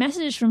get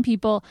messages from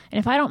people, and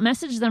if I don't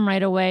message them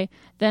right away,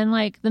 then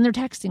they're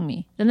texting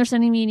me. Then they're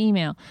sending me an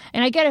email.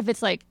 And I get if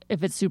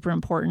it's super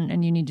important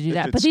and you need to do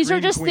that. If But it's these are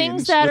Scream just Queens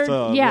things that with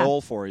are, a role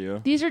for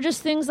you. These are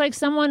just things like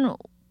someone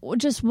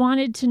just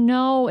wanted to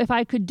know if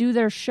I could do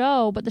their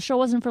show, but the show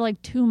wasn't for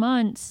like 2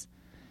 months.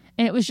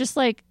 And it was just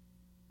like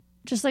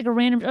a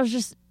random, I was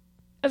just,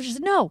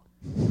 no,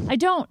 I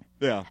don't.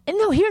 Yeah. And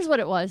no, here's what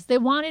it was. They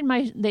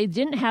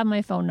didn't have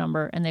my phone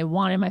number and they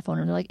wanted my phone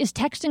number. They're like, is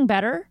texting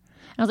better?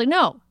 And I was like,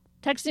 no,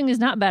 Texting is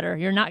not better.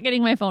 You're not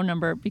getting my phone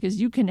number because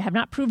you have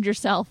not proved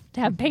yourself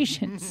to have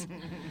patience.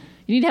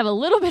 You need to have a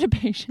little bit of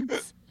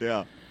patience.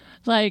 Yeah.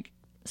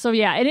 So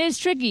yeah, it is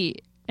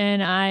tricky.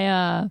 And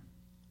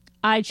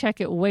I check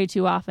it way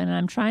too often. And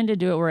I'm trying to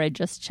do it where I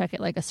just check it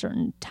like a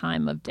certain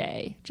time of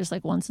day, just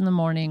like once in the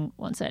morning,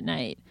 once at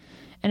night,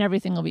 and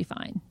everything will be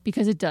fine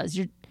because it does.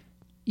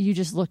 You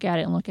just look at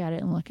it and look at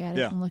it and look at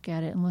it and look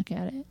at it and look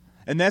at it.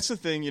 And that's the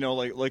thing,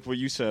 like what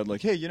you said,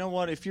 like, hey, you know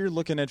what? If you're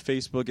looking at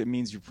Facebook, it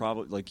means you're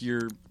probably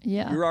you're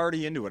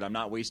already into it. I'm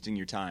not wasting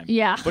your time.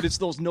 Yeah. But it's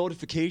those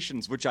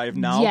notifications, which I have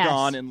now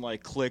gone and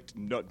clicked.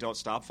 No, don't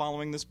stop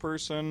following this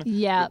person.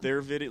 Yeah.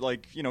 Their video,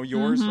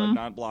 yours, I'm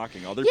not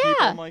blocking. Other people,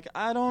 I'm like,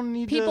 I don't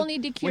need. People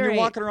need to curate. When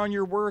you're walking around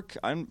your work,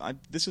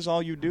 this is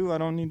all you do. I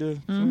don't need to.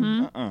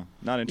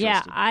 Not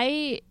interested.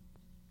 Yeah,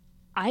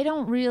 I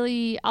don't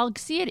really. I'll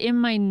see it in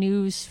my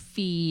news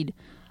feed,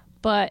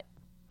 but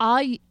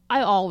I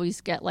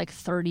always get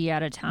 30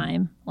 at a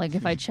time. Like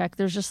if I check,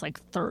 there's just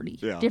 30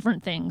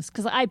 different things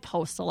because I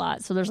post a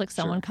lot. So there's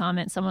someone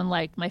comment, someone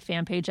liked my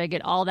fan page. I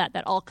get all that.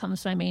 That all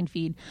comes to my main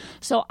feed.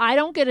 So I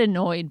don't get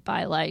annoyed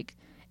by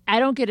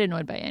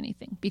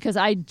anything because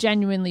I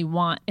genuinely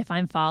want, if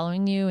I'm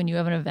following you and you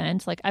have an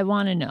event, I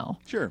want to know.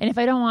 Sure. And if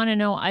I don't want to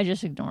know, I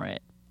just ignore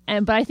it.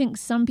 But I think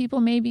some people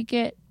maybe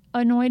get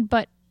annoyed,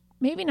 but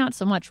maybe not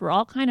so much. We're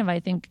all kind of, I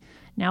think,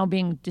 now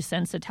being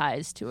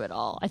desensitized to it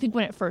all. I think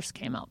when it first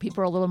came out,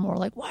 people were a little more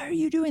like, why are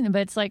you doing that?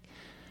 But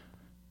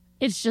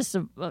it's just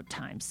a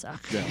time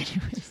suck. Yeah.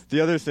 The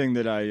other thing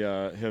that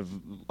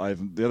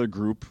the other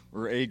group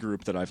or a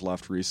group that I've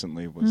left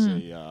recently was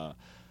a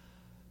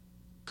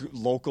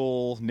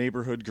local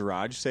neighborhood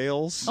garage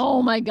sales.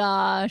 Oh my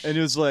gosh. And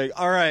it was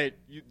all right,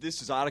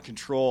 this is out of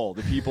control.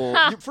 The people,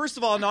 first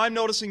of all, now I'm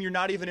noticing you're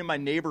not even in my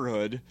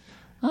neighborhood.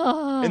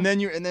 And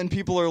then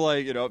people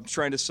are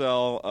trying to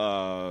sell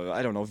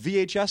I don't know,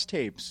 VHS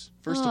tapes.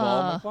 First of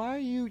all, I'm like, why are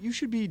you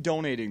should be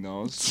donating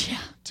those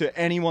to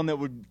anyone that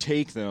would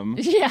take them,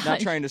 not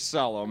trying to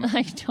sell them.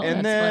 I know,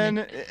 and then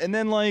funny. And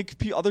then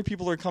other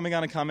people are coming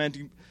on and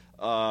commenting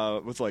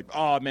with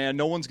oh man,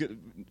 no one's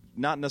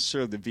not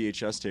necessarily the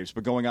VHS tapes,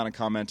 but going on and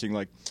commenting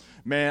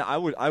man, I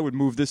would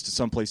move this to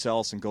someplace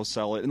else and go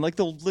sell it. And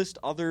they'll list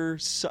other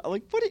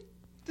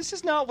this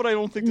is not what I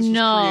don't think this was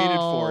created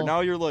for.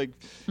 Now you're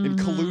in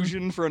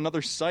collusion for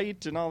another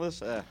site and all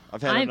this.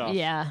 I've had enough.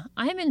 Yeah,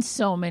 I'm in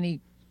so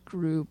many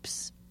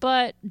groups,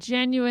 but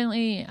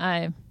genuinely,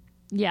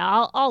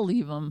 I'll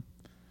leave them.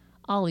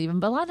 I'll leave them.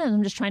 But a lot of times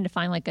I'm just trying to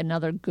find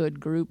another good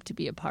group to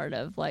be a part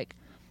of. I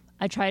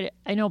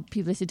know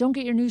people say don't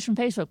get your news from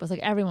Facebook, but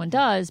everyone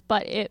does.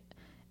 But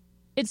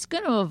it's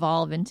going to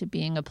evolve into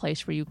being a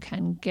place where you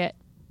can get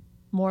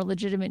more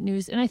legitimate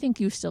news, and I think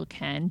you still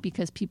can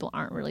because people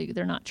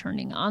they're not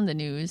turning on the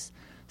news,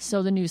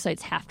 so the news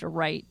sites have to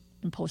write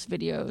and post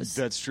videos.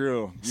 That's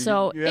true.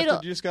 So you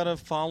just got to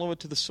follow it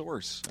to the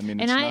source. I mean,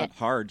 it's not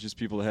hard, just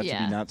people have to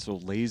be not so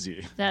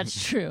lazy.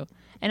 That's true.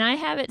 And I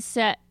have it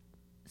set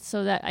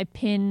so that I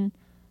pin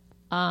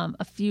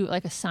a few,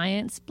 a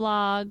science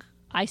blog.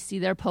 I see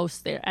their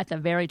posts there at the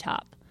very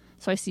top.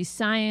 So I see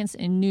science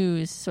and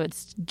news, so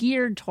it's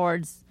geared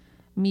towards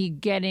me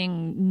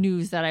getting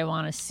news that I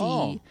want to see.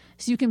 Oh.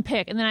 So you can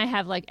pick. And then I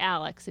have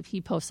Alex, if he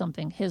posts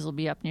something, his will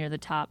be up near the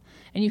top.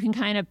 And you can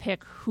kind of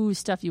pick whose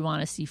stuff you want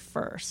to see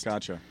first.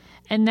 Gotcha.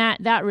 And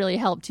that really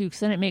helped too,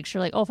 because then it makes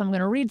sure if I'm going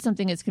to read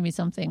something, it's going to be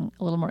something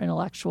a little more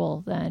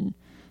intellectual than,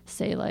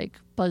 say,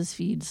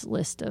 BuzzFeed's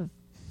list of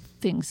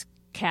things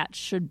cats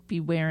should be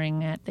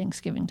wearing at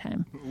Thanksgiving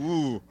time.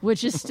 Ooh.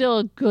 Which is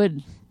still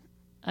good.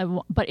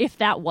 But if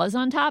that was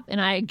on top, and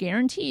I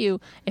guarantee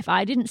you, if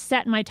I didn't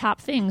set my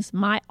top things,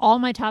 all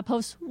my top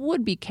posts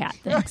would be cat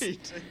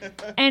things.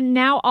 Right. And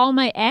now all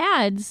my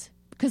ads,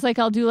 because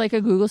I'll do a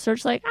Google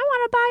search, I want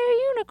to buy a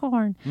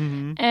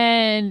unicorn,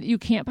 and you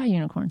can't buy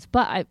unicorns,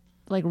 but I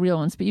real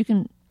ones. But you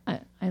can.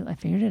 I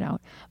figured it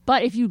out.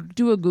 But if you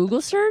do a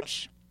Google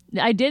search,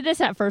 I did this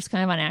at first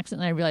kind of on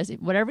accident, and I realized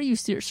whatever you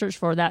search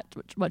for, that's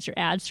what your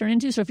ads turn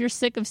into. So if you're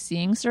sick of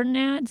seeing certain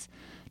ads,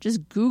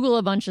 just Google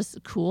a bunch of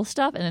cool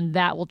stuff, and then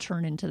that will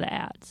turn into the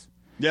ads.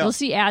 Yeah. You'll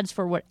see ads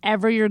for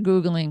whatever you're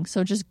Googling.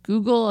 So just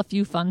Google a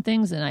few fun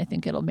things, and I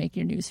think it'll make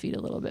your newsfeed a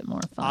little bit more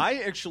fun.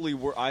 I actually,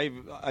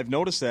 I've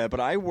noticed that, but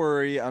I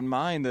worry on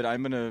mine that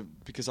I'm going to,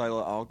 because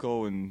I'll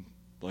go and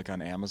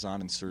on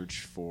Amazon and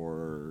search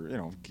for,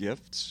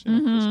 gifts.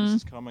 Christmas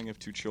is coming. I have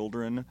 2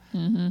 children.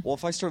 Mm-hmm. Well,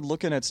 if I start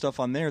looking at stuff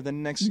on there,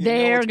 then next thing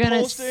they're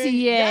going to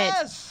see it.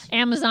 Yes!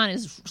 Amazon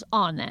is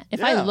on that.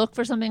 If I look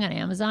for something on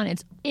Amazon,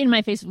 it's in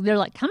my face. They're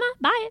like, come on,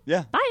 buy it.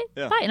 Yeah. Buy it.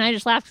 Yeah. Buy it. And I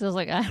just laughed because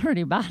I was I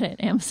already bought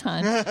it,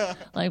 Amazon.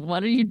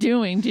 What are you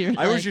doing to your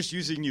I was just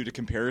using you to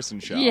comparison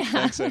shop. Yeah.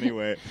 Thanks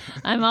anyway.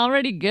 I'm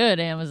already good,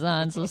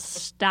 Amazon, so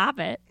stop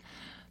it.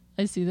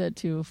 I see that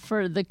too.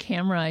 For the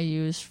camera I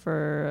use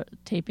for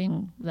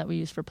taping that we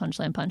use for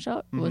Punchline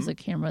Punch-Out, it was a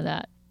camera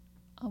that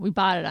we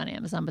bought it on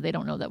Amazon, but they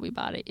don't know that we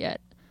bought it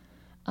yet.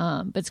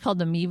 But it's called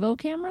the Mevo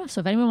camera.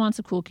 So if anyone wants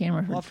a cool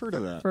camera I've heard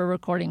of that. For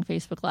recording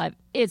Facebook Live,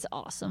 it's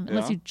awesome. It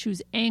lets you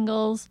choose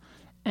angles,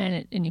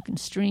 and you can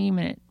stream,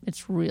 and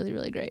it's really,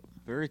 really great.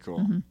 Very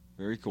cool.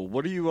 Very cool.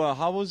 What are you?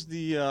 How was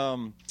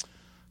the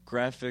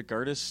graphic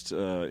artist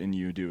in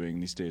you doing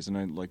these days? And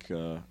I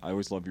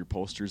always love your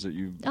posters that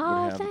you would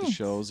have at the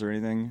shows or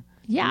anything.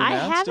 Yeah, I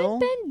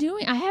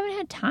haven't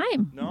had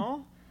time.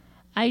 No?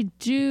 I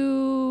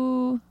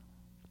do.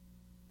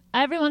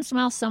 Every once in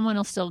a while, someone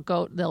will still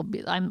go.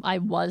 I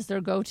was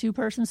their go-to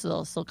person, so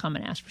they'll still come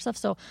and ask for stuff.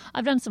 So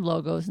I've done some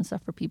logos and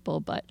stuff for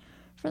people, but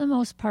for the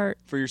most part,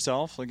 for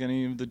yourself, like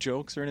any of the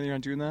jokes or anything, you're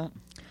not doing that.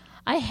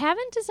 I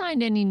haven't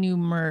designed any new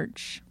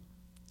merch.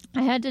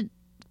 I had to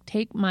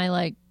take my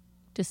I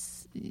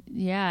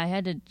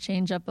had to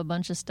change up a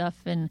bunch of stuff,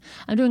 and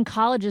I'm doing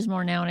colleges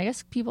more now. And I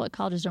guess people at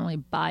colleges don't really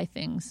buy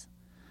things.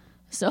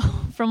 So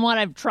from what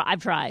I've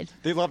tried.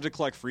 They love to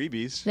collect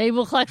freebies. They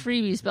will collect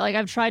freebies, but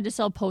I've tried to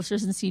sell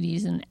posters and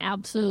CDs, and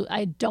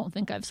I don't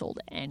think I've sold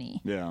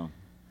any. Yeah.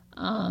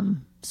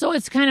 So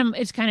it's kind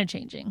of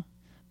changing.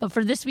 But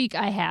for this week,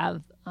 I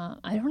have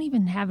I don't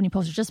even have any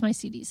posters, just my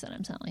CDs that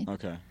I'm selling.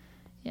 Okay.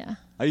 Yeah.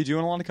 Are you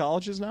doing a lot of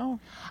colleges now?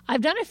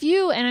 I've done a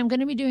few, and I'm going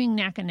to be doing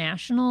NACA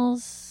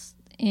Nationals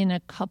in a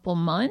couple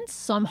months,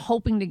 so I'm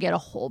hoping to get a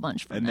whole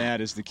bunch from that. And that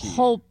is the key.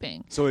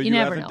 Hoping. So you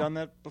haven't done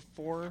that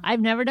before?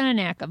 I've never done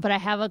a NACA, but I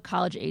have a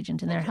college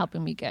agent, and they're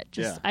helping me get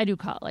I do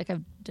I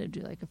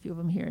do a few of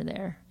them here or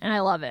there, and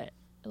I love it.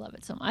 I love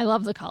it so much. I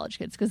love the college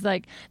kids because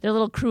they're a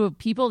little crew of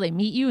people. They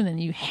meet you, and then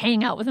you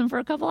hang out with them for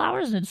a couple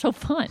hours, and it's so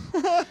fun.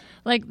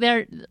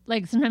 They're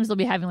sometimes they'll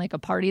be having a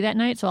party that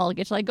night, so I'll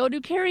get to go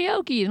do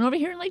karaoke and over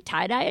here and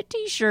tie dye a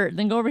t-shirt, and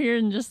then go over here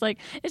and just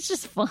it's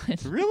just fun.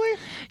 Really?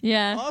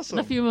 Yeah. Awesome.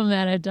 A few of them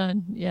that I've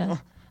done. Yeah.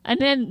 And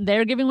then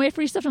they're giving away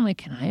free stuff. I'm like,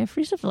 can I have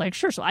free stuff? They're like,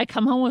 sure. So I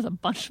come home with a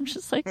bunch of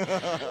just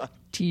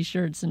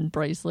t-shirts and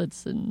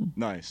bracelets and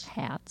nice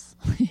hats.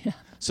 Yeah.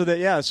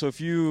 So if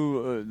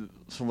you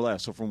from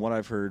what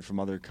I've heard from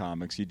other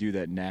comics, you do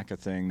that NACA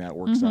thing that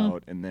works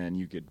out, and then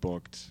you get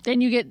booked. Then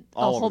you get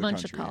a whole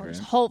bunch country, of colors.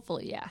 Right?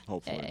 Hopefully, yeah.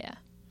 Hopefully, yeah.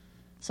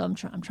 So I'm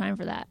trying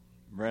for that.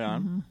 Right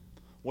on. Mm-hmm.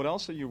 What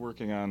else are you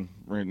working on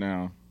right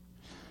now?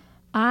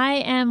 I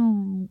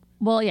am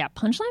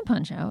Punchline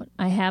Punch Out.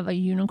 I have a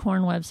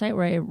unicorn website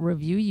where I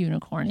review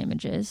unicorn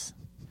images.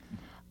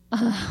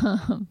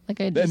 And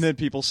then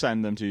people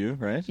send them to you,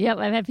 right? Yep,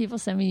 I've had people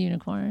send me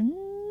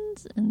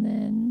unicorns, and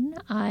then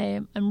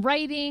I'm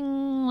writing.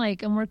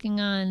 I'm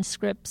working on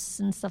scripts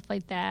and stuff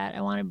like that.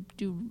 I want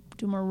to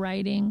do more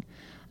writing.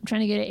 I'm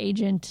trying to get an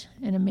agent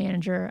and a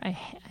manager. I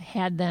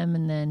had them,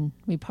 and then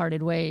we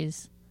parted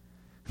ways.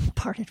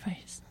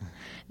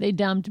 They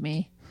dumped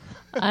me.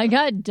 I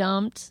got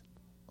dumped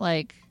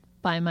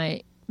by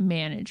my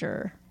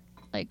manager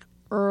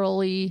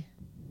early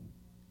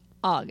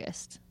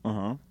August.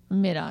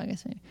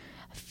 Mid-August maybe.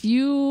 A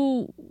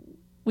few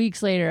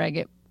weeks later I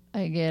get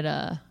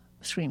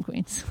Scream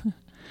Queens.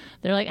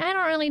 They're like, I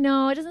don't really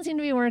know, it doesn't seem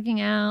to be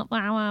working out,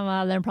 blah blah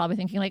blah. They're probably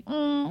thinking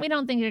we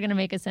don't think you're gonna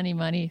make us any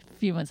money. A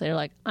few months later,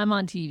 I'm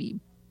on TV,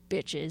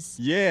 bitches.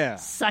 Yeah.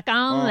 Suck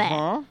on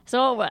that.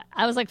 So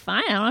I was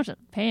fine, I don't have to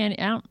pay any.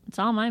 It's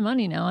all my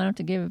money now. I don't have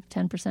to give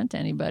 10% to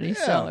anybody. Yeah.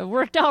 So it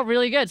worked out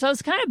really good. So I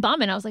was kind of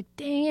bumming. I was like,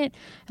 dang it,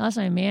 I lost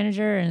my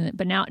manager.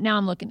 But now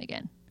I'm looking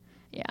again.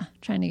 Yeah,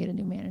 trying to get a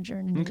new manager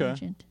and a new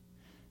agent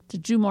to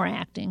do more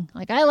acting.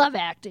 I love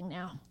acting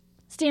now.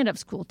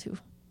 Stand-up's cool too,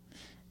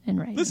 and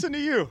writing. Listen to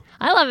you.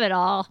 I love it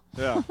all.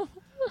 Yeah.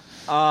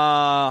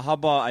 How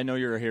about, I know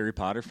you're a Harry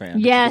Potter fan.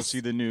 Yes. Did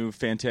you go see the new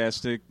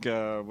Fantastic,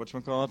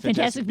 whatchamacallit?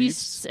 Fantastic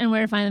Beasts and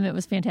Where to Find Them. It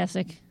was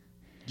fantastic.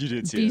 You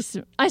did see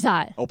it? I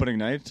saw it. Opening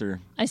night, or?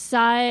 I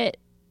saw it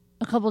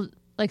a couple,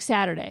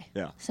 Saturday.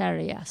 Yeah.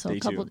 Saturday, yeah. So Day a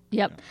couple, 2.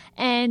 Yep.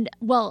 Yeah. And,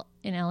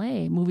 in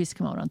L.A., movies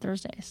come out on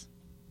Thursdays.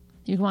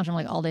 You can watch them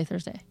all day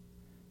Thursday.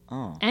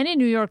 Oh. And in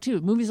New York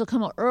too, movies will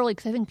come out early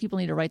because I think people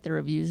need to write their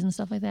reviews and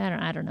stuff like that. Or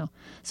I don't know.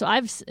 So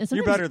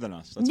you're better than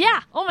us. That's yeah.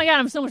 fine. Oh my God,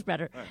 I'm so much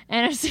better. Right.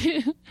 And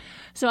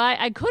so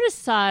I could have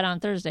saw it on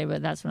Thursday,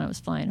 but that's when I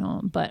was flying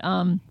home. But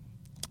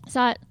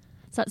saw it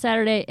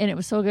Saturday, and it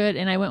was so good.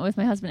 And I went with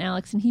my husband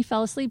Alex, and he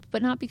fell asleep,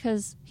 but not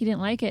because he didn't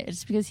like it.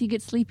 It's because he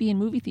gets sleepy in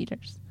movie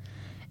theaters.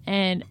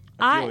 And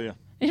I feel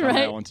you. Right?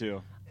 That one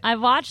too. I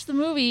watched the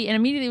movie and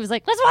immediately was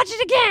like, let's watch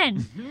it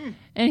again.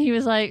 And he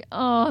was like,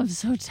 oh, I'm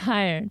so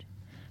tired.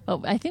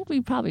 But I think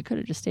we probably could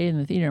have just stayed in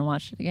the theater and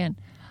watched it again.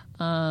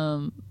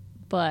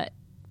 But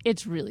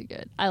it's really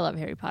good. I love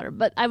Harry Potter.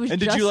 But I was. And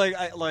did you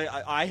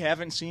I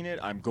haven't seen it.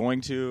 I'm going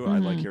to. I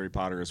like Harry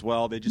Potter as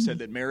well. They just had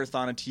that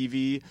marathon on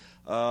TV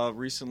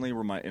recently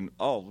where it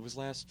was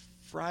last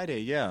Friday,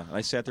 yeah. I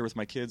sat there with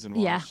my kids and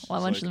watched. Yeah, I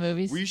watched the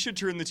movies. We should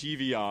turn the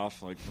TV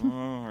off.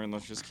 And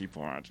let's just keep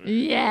watching.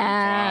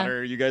 Yeah. Harry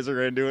Potter. You guys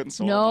are into it, and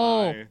so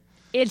no. am I.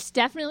 It's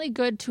definitely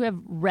good to have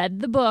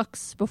read the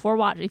books before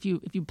watching. If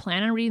you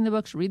plan on reading the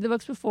books, read the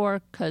books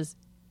before, because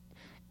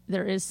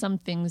there is some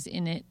things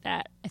in it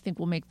that I think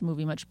will make the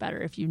movie much better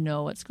if you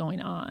know what's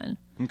going on.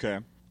 Okay.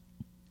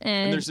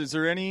 And is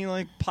there any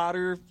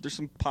Potter? There's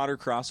some Potter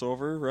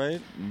crossover,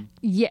 right?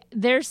 Yeah,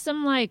 there's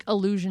some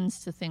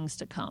allusions to things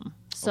to come.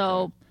 So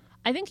okay.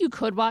 I think you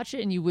could watch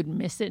it and you would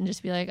miss it and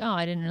just be like, oh,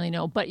 I didn't really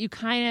know. But you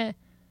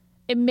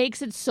it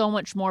makes it so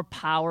much more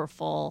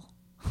powerful.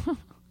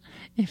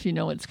 if you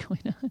know what's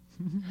going on.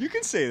 You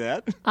can say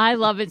that. I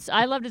love it.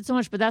 I loved it so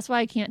much, but that's why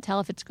I can't tell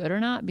if it's good or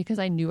not, because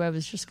I knew I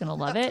was just going to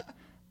love it.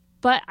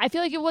 But I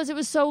feel like it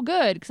was so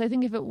good, because I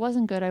think if it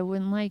wasn't good, I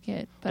wouldn't like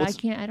it. But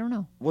I don't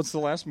know. What's the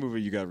last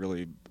movie you got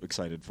really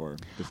excited for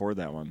before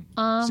that one?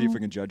 See if we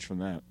can judge from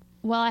that.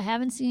 Well, I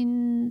haven't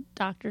seen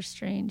Doctor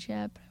Strange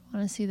yet, but I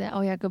want to see that.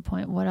 Oh, yeah, good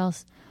point. What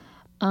else?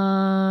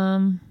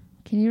 Can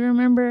you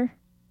remember?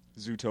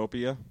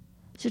 Zootopia.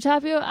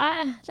 Zootopia,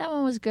 that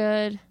one was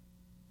good.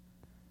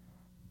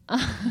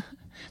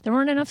 There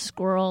weren't enough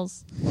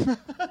squirrels.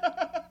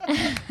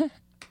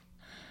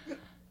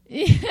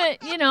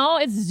 You know,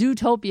 it's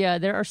Zootopia.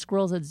 There are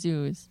squirrels at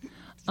zoos.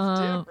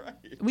 Damn right.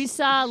 We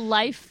saw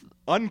Life...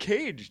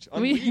 Uncaged,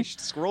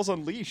 Unleashed, Squirrels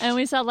Unleashed. And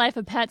we saw Life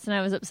of Pets, and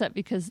I was upset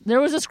because there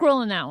was a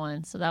squirrel in that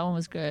one, so that one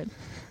was good.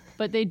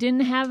 But they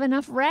didn't have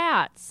enough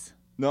rats.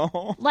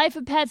 No. Life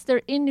of Pets,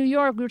 they're in New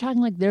York. We were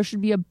talking like there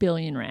should be 1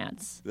 billion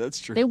rats. That's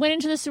true. They went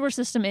into the sewer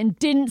system and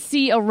didn't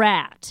see a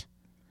rat.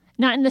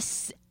 Not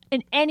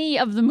in any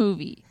of the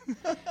movie.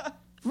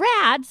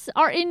 Rats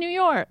are in New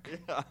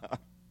York. Yeah.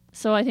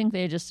 So I think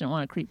they just didn't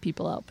want to creep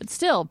people out. But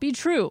still, be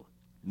true.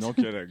 No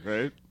kidding,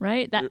 right?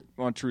 Right? We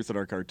want truth in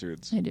our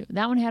cartoons. I do.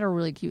 That one had a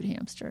really cute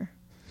hamster.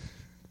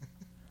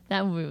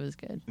 That movie was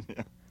good.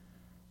 Yeah.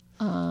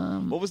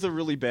 What was the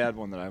really bad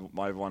one that I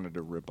wanted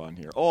to rip on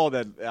here? Oh,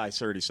 that I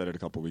already said it a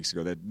couple weeks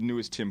ago. That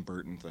newest Tim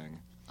Burton thing.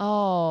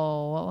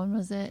 Oh, what one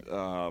was it?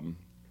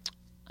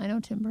 I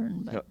know Tim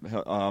Burton, but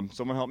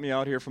someone help me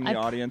out here from the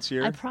audience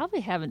here. I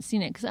probably haven't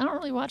seen it because I don't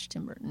really watch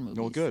Tim Burton movies.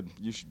 No, good.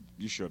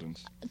 You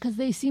shouldn't. Because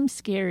they seem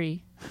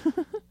scary.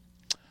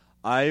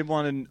 I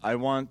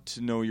want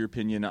to know your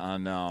opinion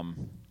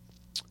on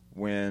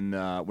when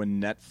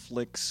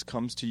Netflix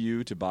comes to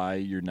you to buy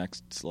your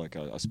next like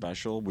a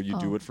special. Will you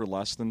do it for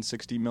less than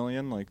 $60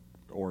 million,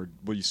 or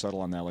will you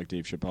settle on that like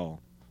Dave Chappelle?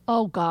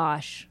 Oh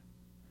gosh,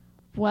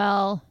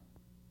 well,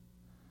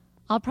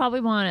 I'll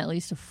probably want at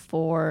least a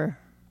 4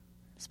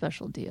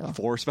 special deal.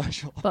 4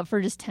 special, but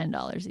for just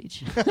 $10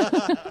 each.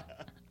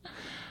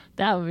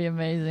 That would be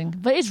amazing.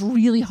 But it's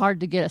really hard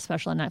to get a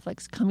special on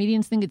Netflix.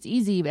 Comedians think it's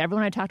easy, but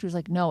everyone I talk to is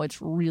like, no,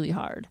 it's really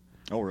hard.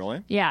 Oh,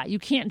 really? Yeah, you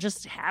can't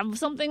just have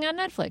something on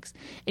Netflix.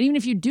 And even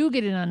if you do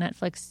get it on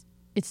Netflix,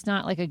 it's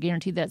not like a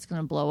guarantee that it's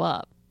going to blow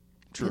up.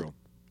 True.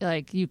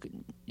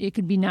 It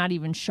could be not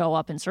even show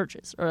up in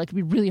searches, or it could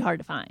be really hard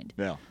to find.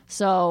 Yeah.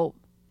 So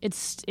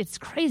it's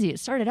crazy. It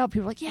started out,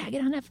 people were like, yeah,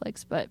 get on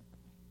Netflix. But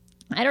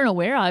I don't know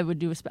where I would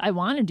do I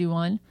want to do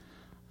one.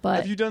 But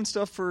have you done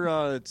stuff for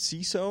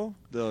CISO,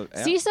 the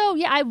app? CISO?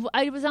 Yeah,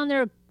 I was on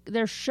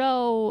their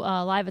show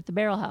live at the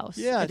Barrel House.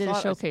 Yeah, I did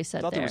a showcase set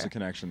there. I thought there was a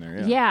connection there.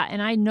 Yeah, yeah,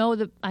 and I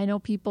know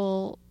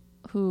people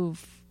who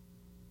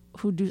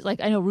do,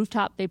 like, I know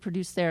Rooftop. They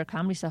produce their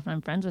comedy stuff, and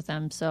I'm friends with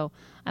them. So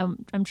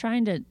I'm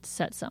trying to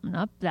set something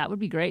up. That would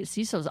be great.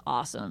 CISO's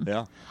awesome.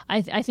 Yeah,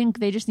 I think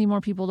they just need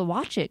more people to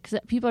watch it because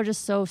people are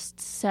just so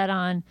set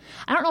on.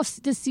 I don't know.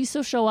 Does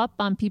CISO show up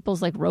on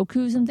people's like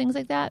Roku's and things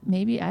like that?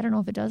 Maybe. I don't know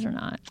if it does or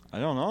not. I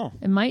don't know.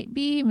 It might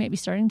be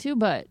starting to,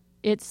 but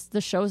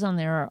the shows on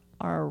there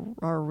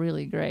are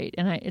really great,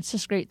 and it's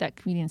just great that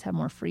comedians have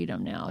more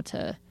freedom now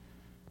to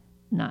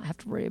not have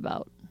to worry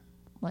about,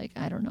 like,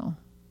 I don't know,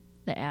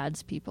 the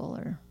ads people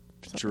or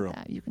stuff True. Like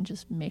that. You can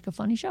just make a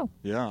funny show.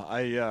 Yeah,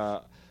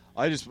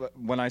 I just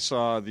when I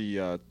saw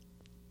the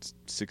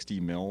 60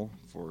 mil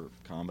for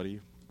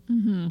comedy,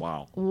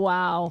 wow,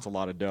 that's a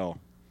lot of dough.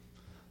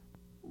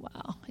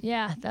 Wow,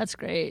 yeah, that's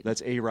great.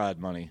 That's A-Rod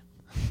money.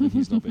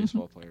 He's no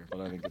baseball player,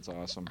 but I think it's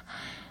awesome.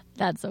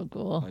 That's so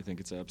cool. I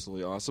think it's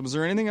absolutely awesome. Is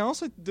there anything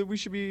else that we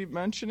should be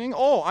mentioning?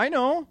 Oh, I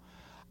know.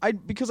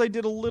 Because I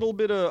did a little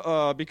bit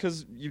of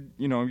because you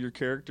know your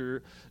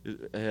character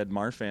had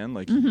Marfan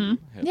like you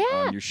had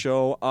on your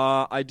show.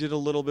 I did a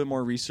little bit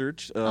more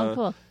research.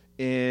 Cool.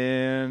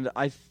 And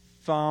I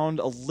found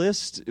a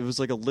list. It was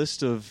like a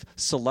list of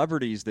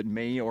celebrities that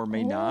may or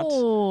may not.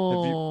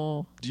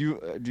 I'm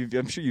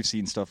sure you've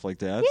seen stuff like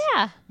that.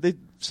 Yeah.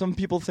 Some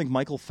people think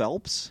Michael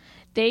Phelps.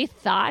 They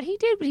thought he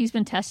did, but he's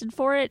been tested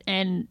for it,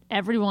 and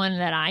everyone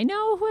that I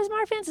know who has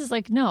Marfan's is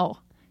like, no.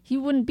 He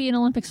wouldn't be an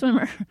Olympic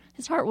swimmer.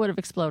 His heart would have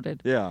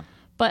exploded. Yeah.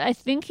 But I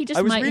think he just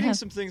I was might reading have...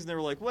 some things, and they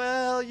were like,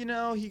 well, you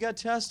know, he got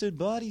tested,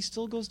 but he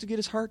still goes to get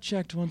his heart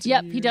checked once a year.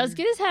 Yep, he does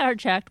get his heart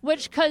checked,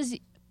 because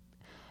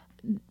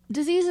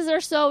diseases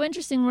are so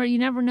interesting where you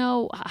never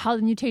know how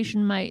the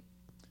mutation might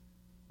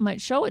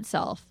show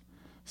itself.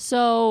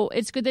 So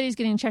it's good that he's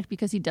getting checked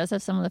because he does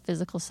have some of the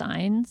physical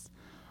signs.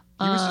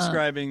 He was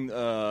describing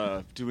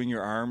doing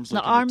your arms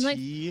like a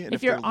T, and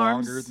if they're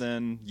longer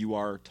than you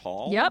are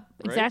tall. Yep,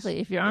 right? exactly.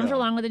 If your arms are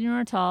longer than you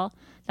are tall,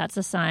 that's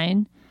a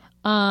sign.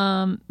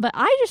 But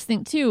I just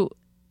think, too,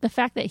 the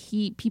fact that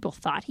people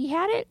thought he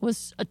had it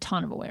was a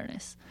ton of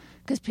awareness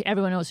because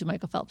everyone knows who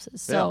Michael Phelps is.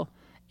 So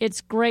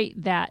it's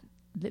great that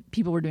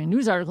people were doing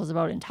news articles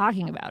about it and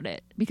talking about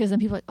it, because then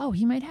people are like, oh,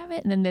 he might have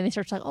it. And then they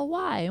start to like, oh,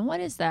 why? And what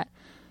is that?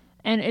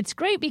 And it's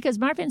great because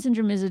Marfan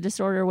syndrome is a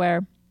disorder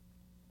where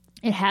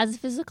it has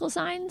physical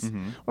signs,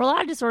 where a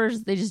lot of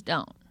disorders, they just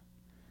don't.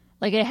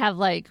 Like, they have,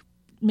 like,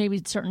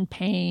 maybe certain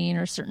pain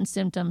or certain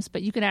symptoms,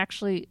 but you can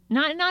actually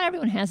not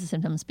everyone has the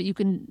symptoms, but you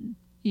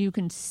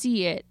can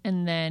see it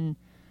and then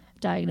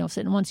diagnose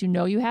it. And once you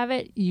know you have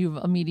it, you've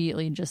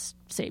immediately just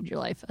saved your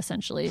life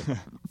essentially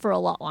for a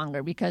lot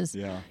longer, because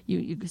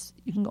you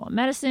can go on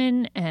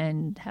medicine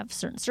and have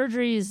certain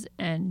surgeries,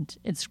 and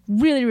it's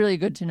really, really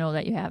good to know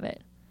that you have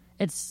it.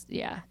 It's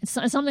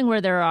something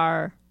where there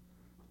are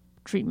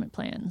treatment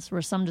plans,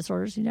 where some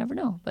disorders you never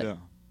know, but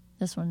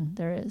this one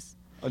there is.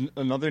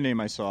 Another name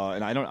I saw,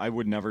 and I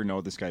would never know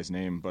this guy's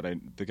name, but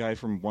the guy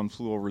from One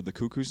Flew Over the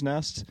Cuckoo's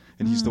Nest,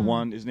 and he's the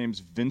one. His name's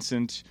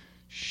Vincent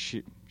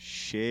Shea.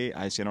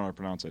 I don't know how to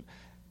pronounce it.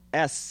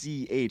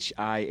 Schiavelle.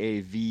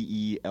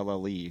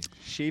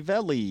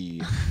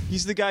 Schiavelli.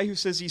 He's the guy who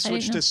says he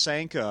switched to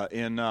Sanka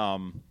in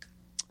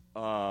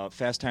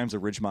Fast Times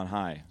at Ridgemont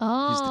High.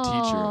 Oh, he's the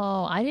teacher.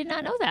 Oh, I did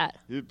not know that.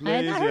 I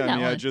had not heard that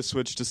one. I just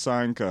switched to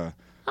Sanka.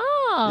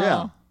 Oh,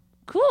 yeah.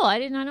 Cool. I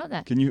did not know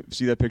that. Can you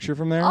see that picture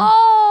from there?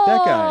 Oh, that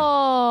guy.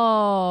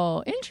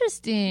 Oh,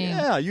 interesting.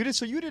 Yeah, you did.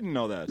 So you didn't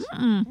know that.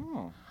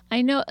 Oh.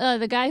 I know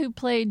the guy who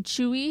played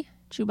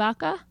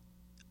Chewbacca.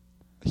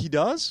 He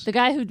does? The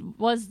guy who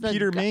was the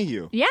Peter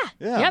Mayhew. Yeah.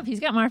 Yep. He's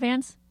got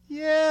Marfans.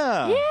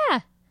 Yeah. Yeah.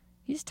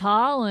 He's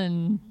tall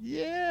and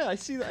I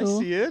see that. cool.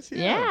 I see it.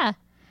 Yeah.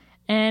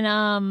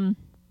 And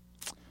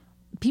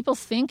people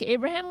think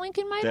Abraham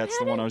Lincoln might have That's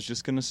had the one it, I was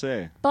just going to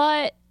say.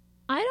 but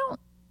I don't.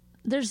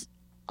 There's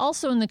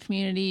also in the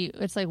community,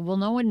 it's like, well,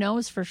 no one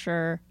knows for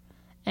sure.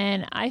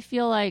 And I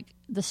feel like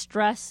the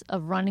stress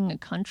of running a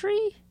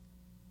country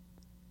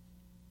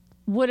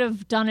would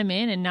have done him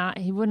in, and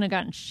he wouldn't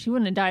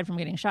have died from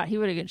getting shot. He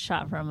would have gotten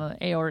shot from an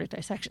aortic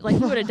dissection. Like,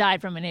 he would have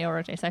died from an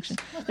aortic dissection.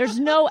 There's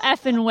no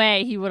effing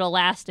way he would have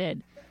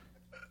lasted.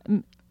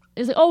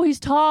 It's like, oh, he's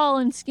tall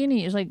and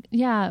skinny. It's like,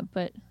 yeah,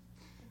 but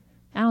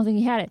I don't think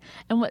he had it.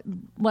 And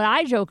what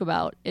I joke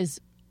about is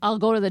I'll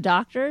go to the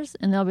doctors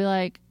and they'll be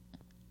like,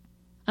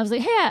 I was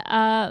like, hey,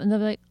 and they'll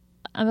be like,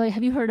 I'm like,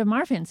 have you heard of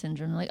Marfan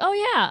syndrome? I'm like, oh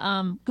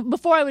yeah.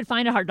 Before I would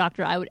find a heart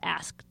doctor, I would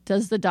ask,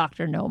 does the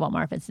doctor know about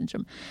Marfan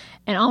syndrome?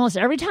 And almost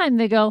every time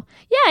they go,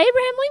 yeah,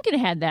 Abraham Lincoln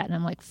had that. And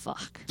I'm like,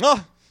 fuck.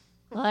 Oh.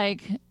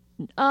 Like,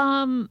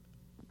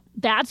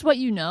 that's what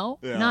you know.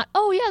 Yeah. Not,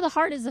 oh yeah, the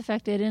heart is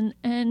affected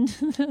and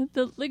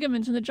the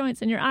ligaments and the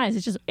joints in your eyes.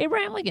 It's just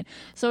Abraham Lincoln.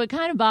 So it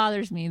kind of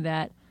bothers me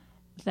that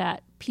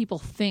people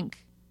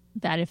think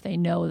that if they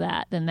know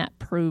that, then that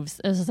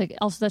proves. It's just like,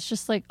 also that's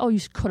just like, oh,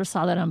 you could have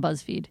saw that on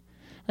BuzzFeed.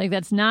 Like,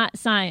 that's not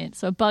science.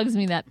 So it bugs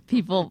me that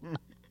people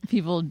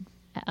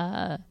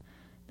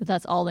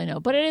that's all they know.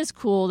 But it is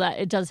cool that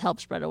it does help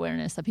spread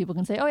awareness, that people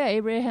can say, oh yeah,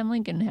 Abraham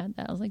Lincoln had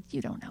that. I was like,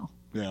 you don't know.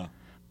 Yeah.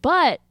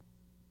 But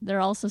they're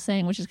also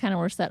saying, which is kind of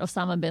worse, that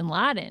Osama bin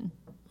Laden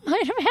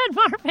might have had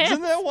Marfan.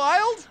 Isn't that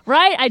wild?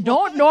 Right? I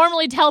don't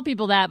normally tell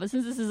people that, but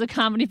since this is a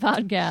comedy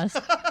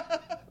podcast,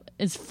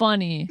 it's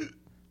funny.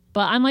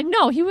 But I'm like,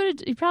 no, he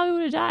probably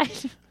would have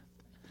died.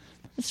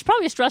 It's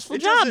probably a stressful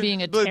job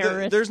being a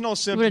terrorist. There's no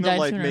symptom that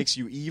sooner. makes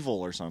you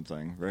evil or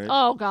something, right?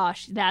 Oh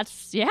gosh,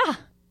 that's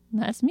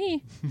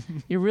me.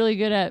 You're really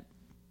good at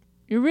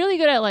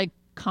like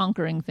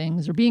conquering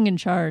things or being in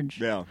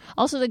charge. Yeah.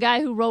 Also, the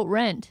guy who wrote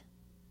Rent.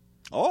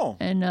 Oh.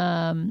 And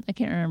I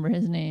can't remember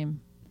his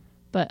name,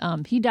 but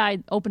he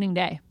died opening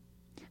day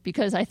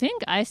because I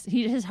think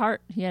his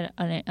heart, he had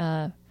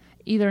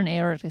either an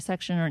aortic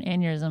dissection or an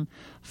aneurysm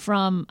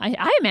from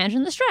I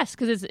imagine the stress,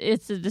 because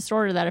it's a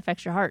disorder that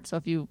affects your heart. So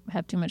if you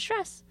have too much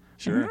stress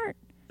in your heart,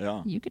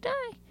 you could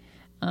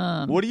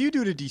die. What do you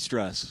do to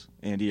de-stress,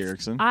 Andy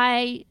Erickson?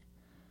 I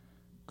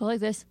go like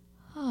this,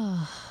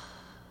 and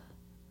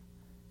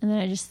then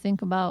I just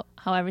think about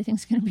how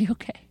everything's going to be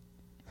okay.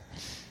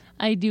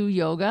 I do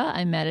yoga.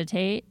 I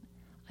meditate.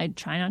 I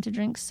try not to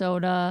drink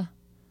soda.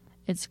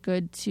 It's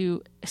good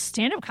to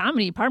stand-up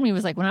comedy. Part of me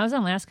was like, when I was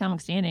on Last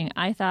Comic Standing,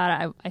 I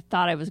thought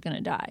I was going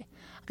to die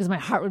because my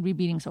heart would be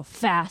beating so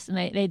fast, and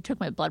they took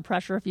my blood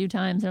pressure a few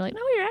times. They're like,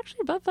 no, your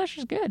blood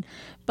pressure's good,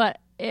 but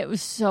it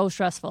was so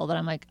stressful that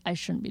I'm like, I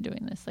shouldn't be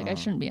doing this. Like, I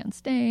shouldn't be on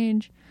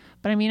stage.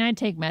 But I mean, I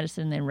take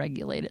medicine and they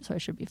regulate it, so I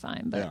should be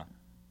fine. But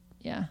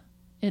yeah,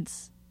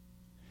 it's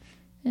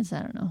I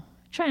don't know.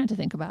 Try not to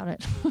think about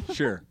it.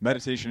 Sure,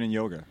 meditation and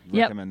yoga.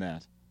 Yep. Recommend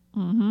that.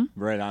 Mm-hmm.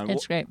 Right on.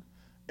 It's great.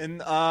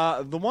 And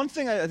the one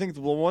thing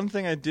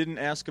I didn't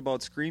ask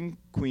about Scream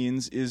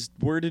Queens is,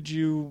 where did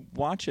you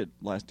watch it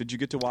last? Did you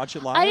get to watch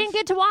it live? I didn't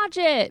get to watch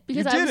it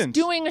because I was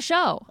doing a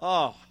show.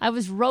 Oh. I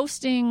was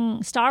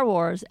roasting Star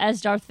Wars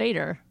as Darth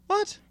Vader.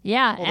 What?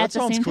 Yeah, well, at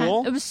the same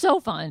cool. time. It was so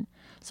fun.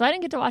 So I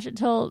didn't get to watch it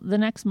till the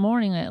next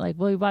morning.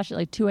 We watched it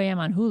like 2 a.m.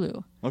 on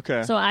Hulu.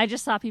 Okay. So I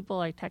just saw people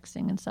like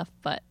texting and stuff,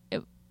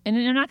 and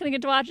I'm not going to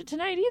get to watch it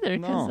tonight either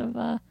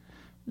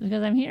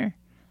because I'm here.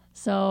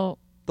 So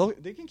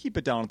they can keep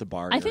it down at the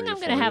bar. I think I'm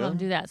going to have them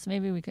do that. So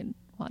maybe we could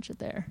watch it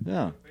there.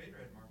 Yeah.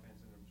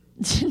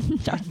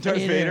 Darth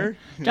Vader?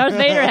 Darth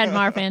Vader had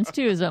Marfans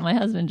too, is what my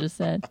husband just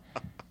said.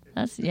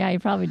 He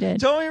probably did.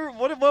 Tell me,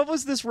 what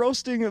was this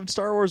roasting of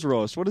Star Wars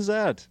roast? What is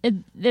that?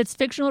 It's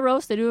fictional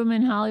roast. They do them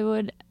in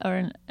Hollywood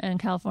or in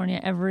California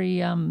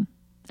every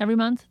every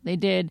month. They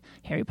did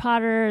Harry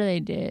Potter, they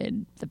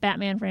did the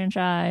Batman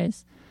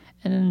franchise,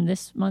 and then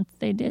this month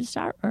they did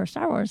Star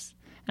Wars,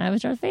 and I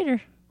was Darth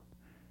Vader.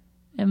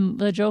 And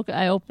the joke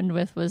I opened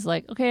with was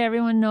like, okay,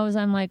 everyone knows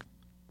I'm like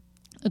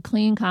a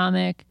clean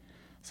comic,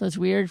 so it's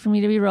weird for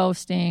me to be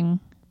roasting,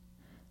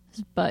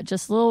 but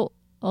just a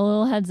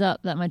little heads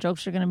up that my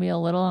jokes are going to be a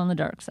little on the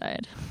dark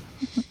side.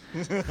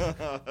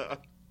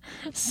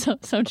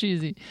 so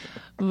cheesy,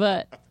 and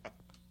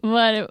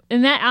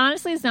that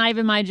honestly is not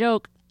even my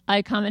joke.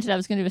 I commented I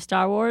was going to do a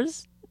Star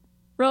Wars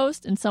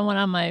roast, and someone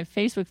on my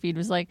Facebook feed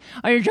was like,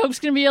 "Are your jokes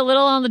going to be a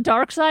little on the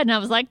dark side?" And I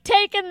was like,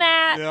 "Taking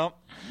that."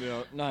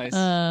 Yeah, nice.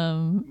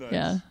 Nice.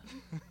 Yeah.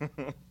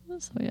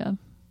 So yeah,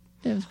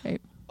 it was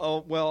great.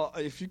 Oh, well,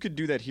 if you could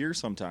do that here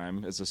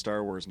sometime as a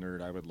Star Wars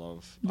nerd, I would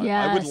love.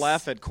 Yes. I would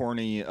laugh at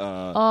corny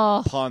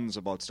puns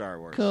about Star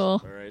Wars.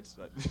 Cool. All right.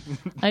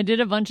 I did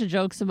a bunch of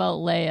jokes about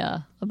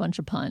Leia, a bunch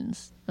of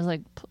puns. I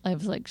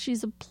was like,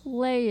 she's a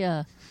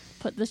playa.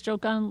 Put this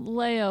joke on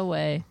Leia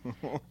way.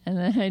 And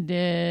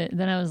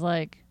then I was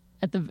like,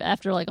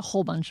 after like a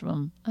whole bunch of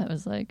them, I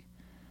was like,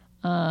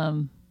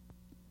 what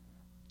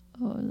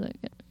was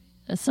it?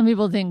 Some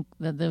people think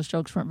that those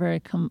jokes weren't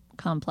very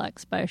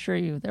complex, but I assure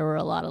you there were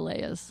a lot of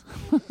Leias.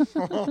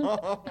 I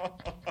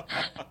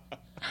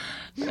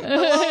love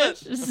it.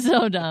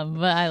 So dumb,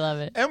 but I love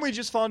it. And we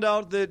just found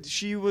out that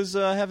she was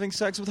having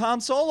sex with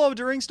Han Solo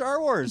during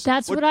Star Wars.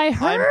 That's what I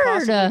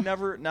heard. I'm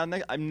never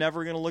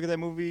going to look at that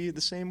movie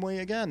the same way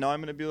again. Now I'm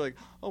going to be like,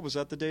 oh, was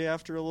that the day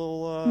after a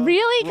little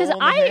really? Because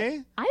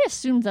I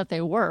assumed that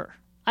they were.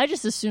 I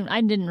just assumed.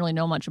 I didn't really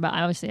know much about.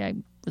 Obviously, I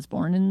was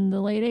born in the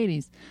late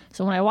 80s.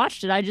 So when I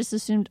watched it, I just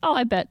assumed, oh,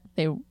 I bet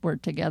they were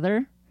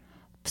together.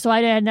 So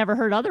I had never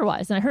heard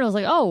otherwise. And I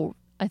thought,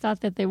 I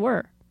thought that they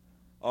were.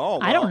 Oh,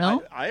 well, I don't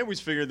know. I always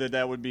figured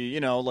that would be,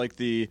 like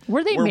the...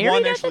 Were they where married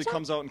one at actually the time?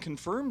 comes out and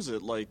confirms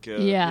it, like,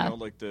 yeah.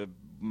 Like the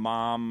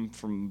mom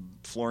from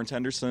Florence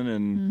Henderson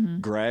and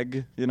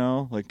Greg,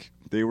 like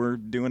they were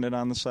doing it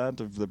on the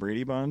set of the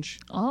Brady Bunch.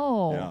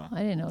 Oh, yeah.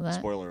 I didn't know that.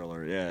 Spoiler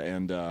alert, yeah.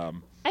 And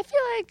I feel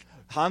like...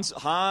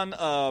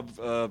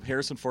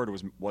 Harrison Ford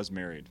was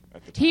married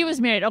at the time. He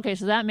was married. Okay,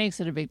 so that makes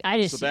it a big... I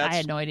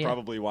had no idea.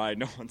 Probably why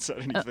no one said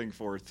anything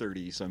for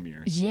 30-some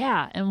years.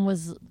 Yeah, and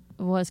was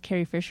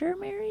Carrie Fisher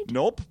married?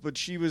 Nope, but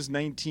she was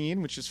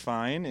 19, which is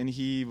fine, and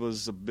he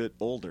was a bit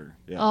older.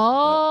 Yeah,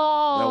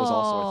 oh. That was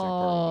also, I think,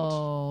 part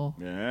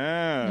of it.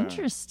 Yeah.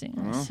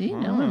 Interesting. See,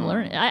 now I'm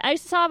learning. I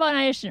saw about it,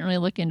 I just didn't really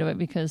look into it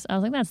because I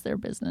was like, that's their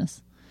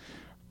business.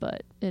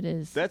 But it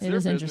is. That's it their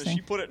is business. Interesting.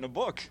 She put it in a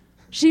book.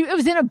 It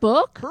was in a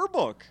book? Her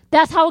book.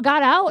 That's how it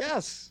got out?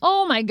 Yes.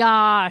 Oh, my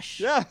gosh.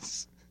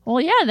 Yes. Well,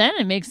 yeah, then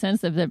it makes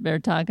sense that they're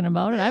talking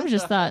about it. I was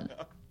just thought,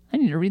 I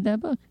need to read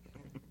that book.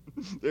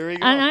 There you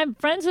go. And I'm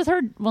friends with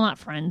her. Well, not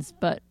friends,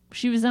 but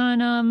she was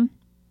on,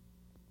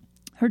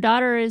 her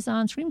daughter is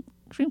on Scream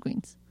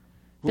Queens.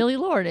 Billie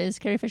Lourd is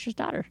Carrie Fisher's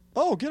daughter.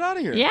 Oh, get out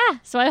of here. Yeah.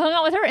 So I hung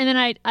out with her, and then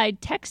I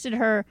texted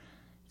her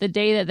the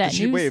day that Did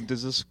she news... wave?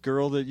 Does this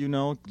girl that you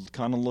know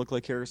kind of look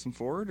like Harrison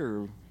Ford,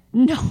 or...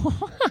 No.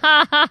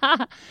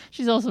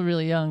 She's also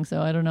really young,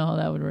 so I don't know how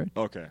that would work.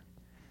 Okay.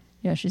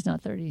 Yeah, she's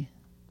not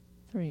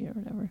 33 or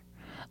whatever.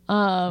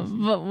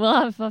 But we'll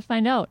have to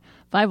find out.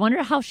 But I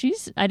wonder how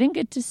I didn't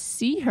get to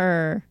see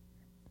her.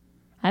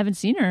 I haven't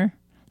seen her,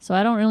 so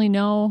I don't really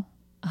know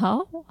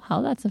how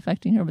that's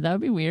affecting her, but that would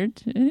be weird.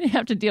 You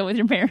have to deal with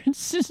your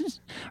parents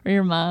or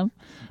your mom.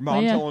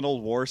 Mom telling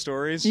old war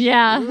stories?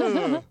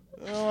 Yeah.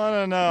 Oh, I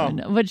don't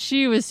know. But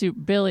she was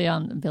Billie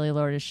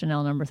Lourd is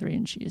Chanel No. 3,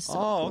 and she's so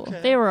cool. Okay.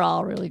 They were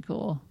all really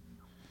cool.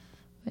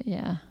 But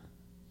yeah,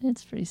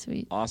 it's pretty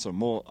sweet.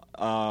 Awesome. Well,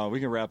 we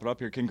can wrap it up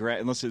here.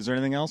 Congrats. Is there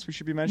anything else we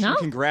should be mentioning? No.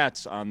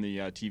 Congrats on the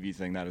TV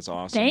thing. That is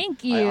awesome.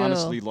 Thank you. I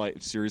honestly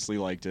seriously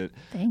liked it.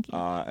 Thank you.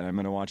 And I'm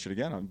going to watch it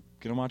again. I'm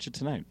going to watch it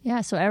tonight. Yeah,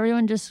 so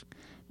everyone just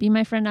be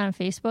my friend on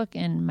Facebook,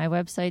 and my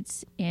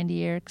website's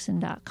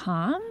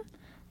andyerickson.com.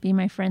 Be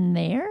my friend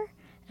there.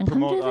 And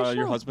Promote come to the show.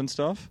 your husband's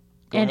stuff.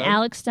 Go and ahead.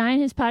 Alex Stein,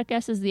 his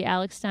podcast is the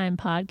Alex Stein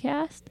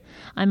Podcast.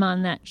 I'm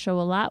on that show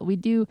a lot.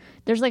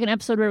 There's like an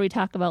episode where we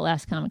talk about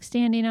Last Comic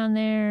Standing on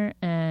there,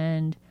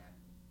 and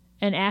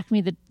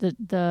Acme,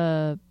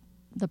 the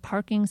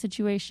parking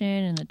situation,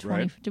 and the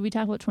 20. Right. Did we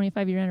talk about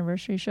 25-year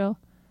anniversary show?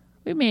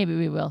 Maybe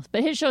we will.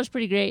 But his show's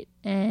pretty great,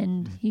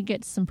 and he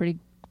gets some pretty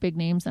big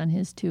names on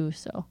his too.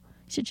 So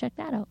you should check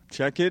that out.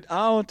 Check it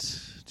out.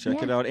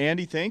 Check it out.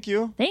 Andy, thank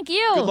you. Thank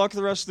you. Good luck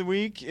the rest of the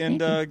week, and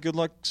good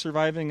luck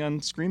surviving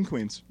on Scream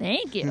Queens.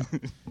 Thank you.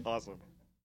 Awesome.